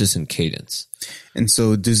 emphasis and cadence. And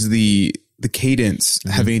so does the cadence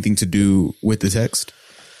have anything to do with the text?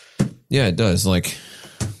 Yeah, it does. Like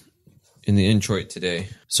in the introit today.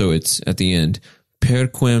 So it's at the end.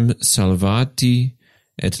 Perquem salvati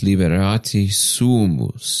et liberati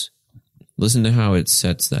sumus. Listen to how it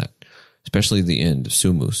sets that, especially the end of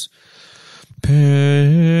sumus. Perquem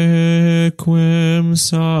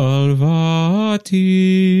salvati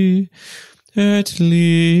et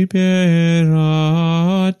liberati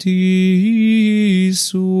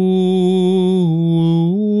sumus.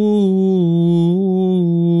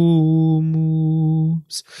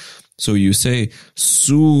 So you say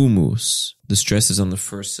sumus. The stress is on the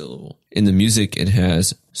first syllable. In the music, it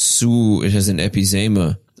has an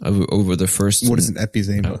epizema over the first. What is an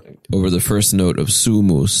epizema? Over the first note of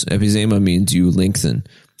sumus. Epizema means you lengthen.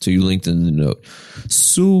 So you lengthen the note.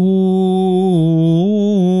 Sumus.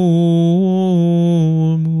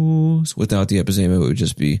 Without the epizema, it would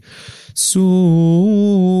just be sumus.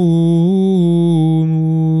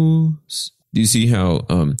 Do you see how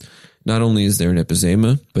not only is there an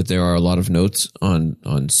epizema, but there are a lot of notes on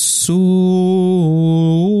sumu,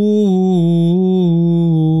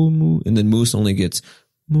 and then mus only gets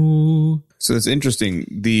mu. So it's interesting.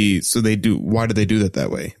 Why do they do that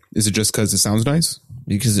way? Is it just because it sounds nice?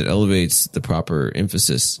 Because it elevates the proper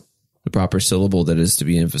emphasis, the proper syllable that is to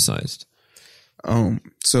be emphasized.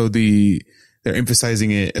 So they're emphasizing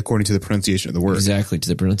it according to the pronunciation of the word. Exactly, to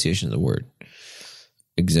the pronunciation of the word.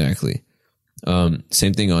 Exactly.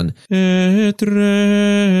 Same thing on et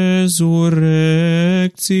resurrectio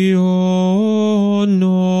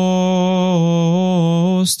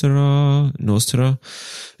nostra. Nostra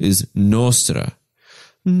is nostra.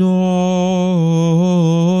 Nostra.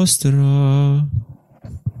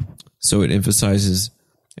 So it emphasizes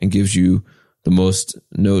and gives you the most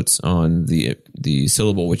notes on the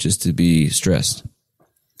syllable which is to be stressed.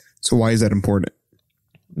 So why is that important?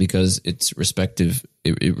 Because it's respective.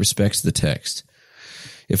 It respects the text.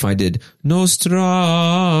 If I did nostra,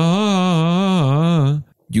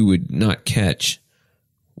 you would not catch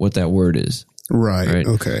what that word is. Right.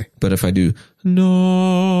 Okay. But if I do nostra,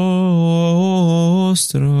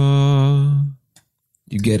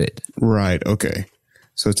 you get it. Right. Okay.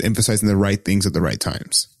 So it's emphasizing the right things at the right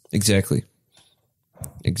times. Exactly.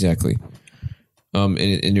 And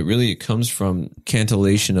it really comes from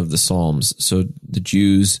cantillation of the Psalms. So the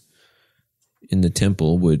Jews in the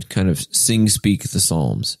temple would kind of speak the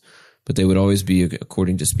Psalms, but they would always be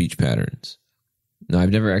according to speech patterns. Now,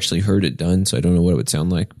 I've never actually heard it done, so I don't know what it would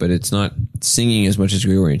sound like, but it's not singing as much as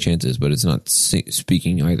Gregorian chant is, but it's not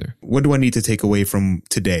speaking either. What do I need to take away from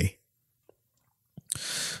today?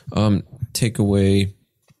 Take away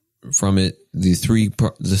from it the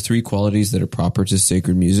three qualities that are proper to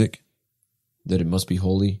sacred music: that it must be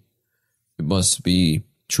holy, it must be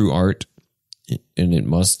true art,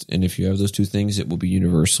 and if you have those two things, it will be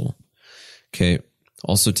universal. Okay.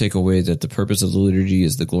 Also take away that the purpose of the liturgy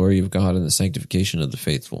is the glory of God and the sanctification of the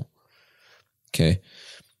faithful. Okay.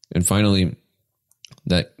 And finally,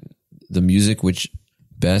 that the music which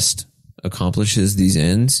best accomplishes these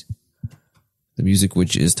ends, the music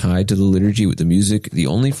which is tied to the liturgy, with the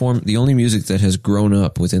only music that has grown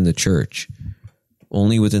up within the church,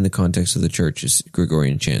 only within the context of the church, is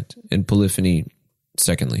Gregorian chant, and polyphony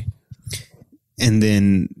secondly. And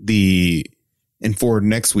then for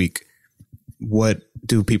next week, what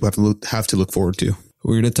do people have to look forward to?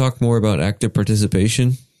 We're going to talk more about active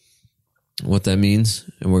participation, what that means,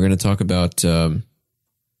 and we're going to talk about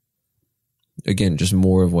again just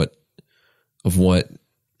more of what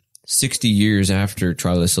 60 years after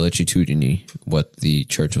Tra le Sollecitudini, what the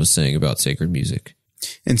church was saying about sacred music.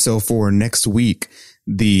 And so for next week,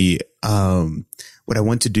 what I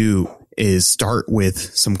want to do is start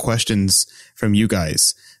with some questions from you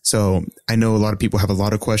guys. So I know a lot of people have a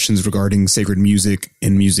lot of questions regarding sacred music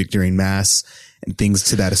and music during Mass and things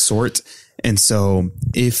to that sort. And so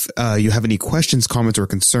if you have any questions, comments, or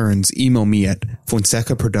concerns, email me at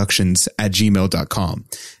fonsecaproductions@gmail.com.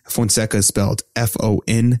 Fonseca is spelled Fonseca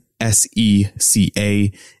in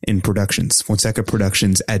productions,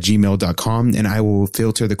 fonsecaproductions@gmail.com. And I will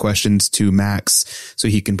filter the questions to Max so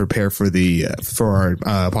he can prepare for our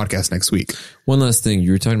podcast next week. One last thing.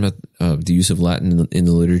 You were talking about the use of Latin in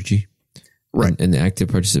the liturgy. Right. And the active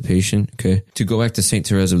participation. Okay. To go back to Saint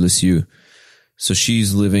Therese of Lisieux. So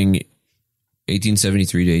she's living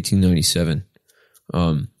 1873 to 1897.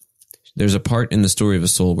 There's a part in the Story of a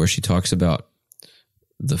Soul where she talks about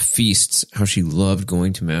the feasts, how she loved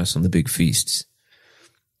going to Mass on the big feasts.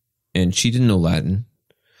 And she didn't know Latin,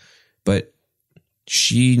 but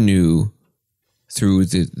she knew through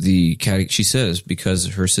she says, because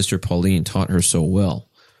her sister Pauline taught her so well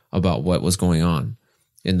about what was going on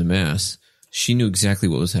in the Mass, she knew exactly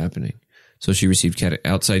what was happening. So she received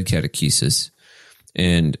outside catechesis,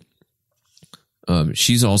 and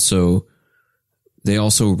they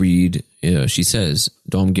also read, she says,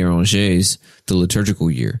 Dom Guéranger's The Liturgical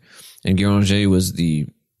Year. And Guéranger was the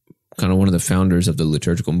kind of one of the founders of the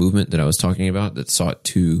liturgical movement that I was talking about, that sought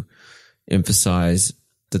to emphasize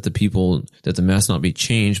that the Mass not be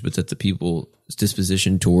changed, but that the people's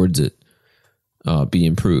disposition towards it be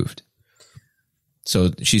improved.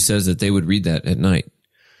 So she says that they would read that at night.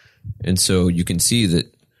 And so you can see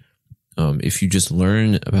that if you just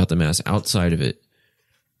learn about the Mass outside of it,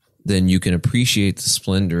 then you can appreciate the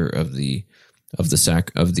splendor of the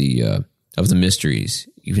mysteries,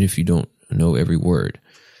 even if you don't know every word.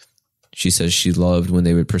 She says she loved when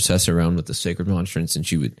they would process around with the sacred monstrance, and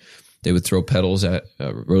they would throw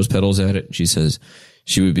rose petals at it. She says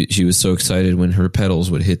she was so excited when her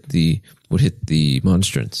petals would hit the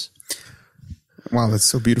monstrance. Wow, that's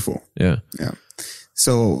so beautiful. Yeah. Yeah.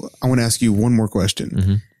 So I want to ask you one more question.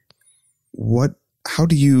 Mm-hmm. How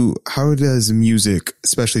does music,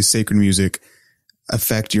 especially sacred music,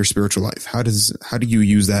 affect your spiritual life? How do you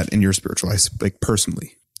use that in your spiritual life, like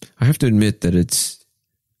personally? I have to admit that it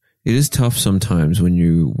is tough sometimes when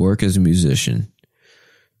you work as a musician.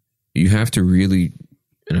 You have to really,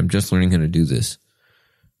 and I'm just learning how to do this.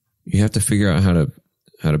 You have to figure out how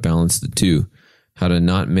to balance the two, how to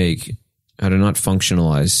not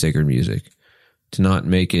functionalize sacred music, to not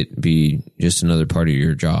make it be just another part of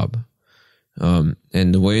your job.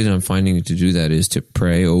 And the way that I'm finding to do that is to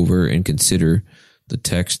pray over and consider the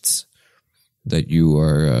texts that you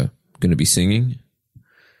are going to be singing.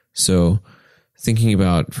 So thinking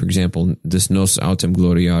about, for example, this Nos Autem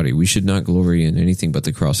Gloriari, we should not glory in anything but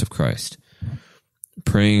the cross of Christ.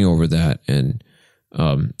 Praying over that and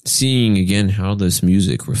seeing again how this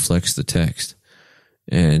music reflects the text,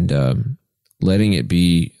 and letting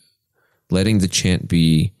the chant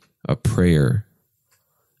be a prayer,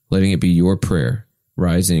 letting it be your prayer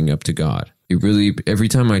rising up to God. It really, every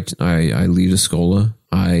time I lead a schola,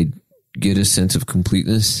 I get a sense of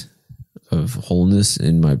completeness, of wholeness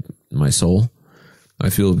in my soul. I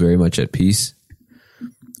feel very much at peace.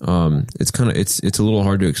 It's a little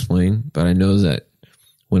hard to explain, but I know that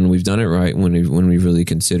when we've done it right, when we've really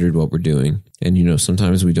considered what we're doing, and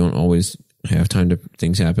sometimes we don't always have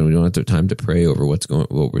things happen. We don't have the time to pray over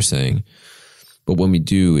what we're saying, but when we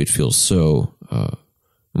do, it feels so.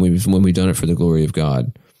 When we've done it for the glory of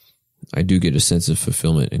God, I do get a sense of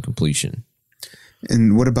fulfillment and completion.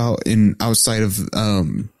 And what about outside of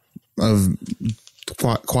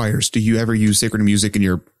choirs? Do you ever use sacred music in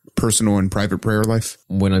your personal and private prayer life?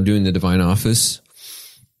 When I'm doing the divine office,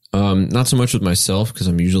 not so much with myself, because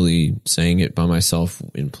I'm usually saying it by myself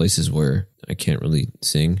in places where I can't really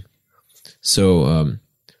sing. So,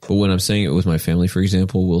 but when I'm saying it with my family, for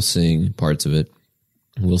example, we'll sing parts of it.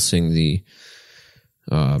 We'll sing the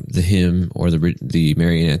hymn or the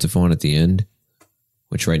Marian antiphon at the end,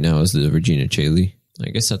 which right now is the Regina Caeli. I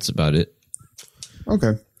guess that's about it.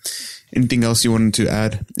 Okay. Anything else you wanted to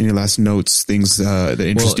add? Any last notes, things that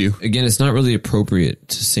interest you? Again, it's not really appropriate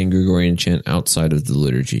to sing Gregorian chant outside of the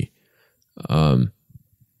liturgy.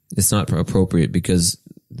 It's not appropriate because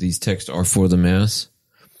these texts are for the Mass.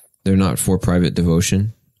 They're not for private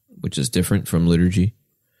devotion, which is different from liturgy.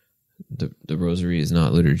 The rosary is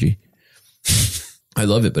not liturgy. I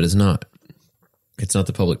love it, but it's not. It's not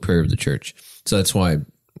the public prayer of the church. So that's why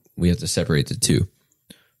we have to separate the two.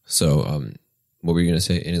 So what were you going to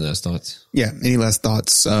say? Any last thoughts? Yeah. Any last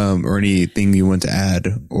thoughts, or anything you want to add,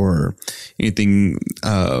 or anything,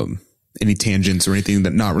 any tangents or anything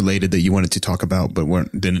that not related that you wanted to talk about but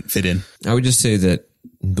didn't fit in? I would just say that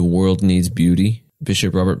the world needs beauty.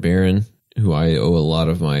 Bishop Robert Barron, who I owe a lot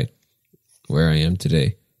of where I am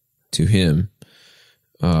today to him,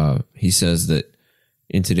 he says that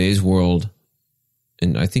in today's world,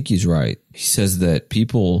 and I think he's right, he says that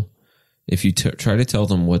people, if you try to tell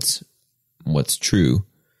them what's true,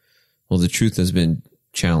 well, the truth has been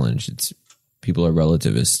challenged. People are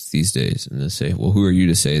relativists these days, and they say, well, who are you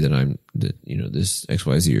to say that this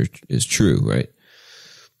XYZ is true, right?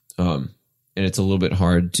 And it's a little bit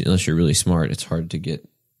hard unless you're really smart, it's hard to get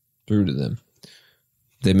through to them.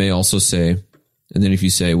 They may also say, and then if you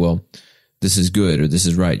say, well, this is good or this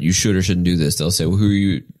is right, you should or shouldn't do this, they'll say, well, who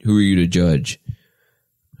are you to judge?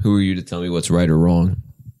 Who are you to tell me what's right or wrong?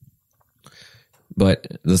 But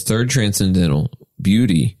the third transcendental,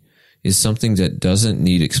 beauty, is something that doesn't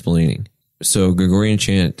need explaining. So Gregorian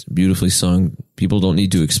chant, beautifully sung, people don't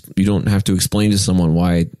need to, you don't have to explain to someone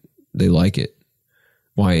why they like it,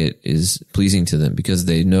 why it is pleasing to them, because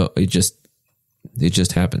they know it just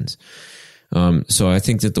happens. So I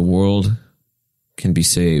think that the world can be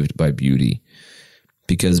saved by beauty,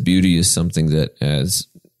 because beauty is something that, as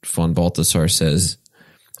von Balthasar says,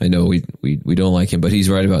 I know we don't like him, but he's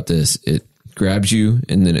right about this. It grabs you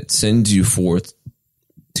and then it sends you forth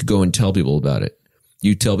to go and tell people about it.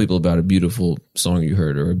 You tell people about a beautiful song you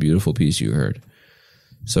heard or a beautiful piece you heard.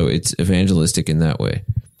 So it's evangelistic in that way.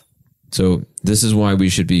 So this is why we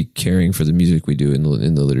should be caring for the music we do in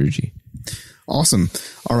the liturgy. Awesome.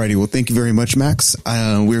 Alrighty. Well, thank you very much, Max.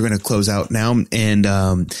 We're going to close out now, and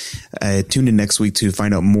tune in next week to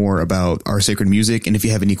find out more about our sacred music. And if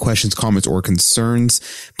you have any questions, comments, or concerns,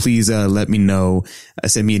 please let me know.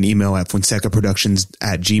 Send me an email at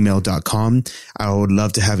fonsecaproductions@gmail.com. I would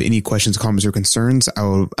love to have any questions, comments, or concerns. I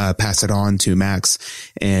will pass it on to Max,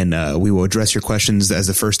 and we will address your questions as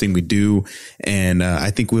the first thing we do. And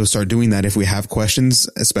I think we'll start doing that if we have questions,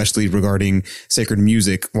 especially regarding sacred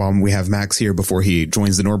music, while we have Max here before he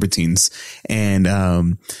joins the Norbertines. And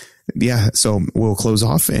so we'll close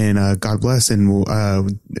off, and God bless. And we'll,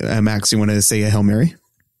 Max, you want to say a Hail Mary?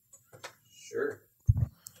 Sure.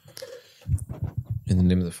 In the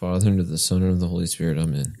name of the Father, and of the Son, and of the Holy Spirit,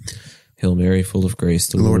 amen. Hail Mary, full of grace,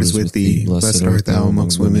 the Lord is with thee. Blessed art thou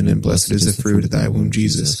amongst women, and blessed is the fruit of thy womb,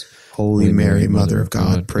 Jesus. Holy Mary, Mother of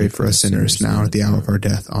God, pray for us sinners, now and at the hour of our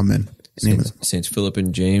death. Amen. In the name of Saints Philip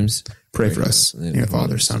and James, pray for us. In the name of the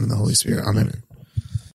Father, Son, and the Holy Spirit. Amen.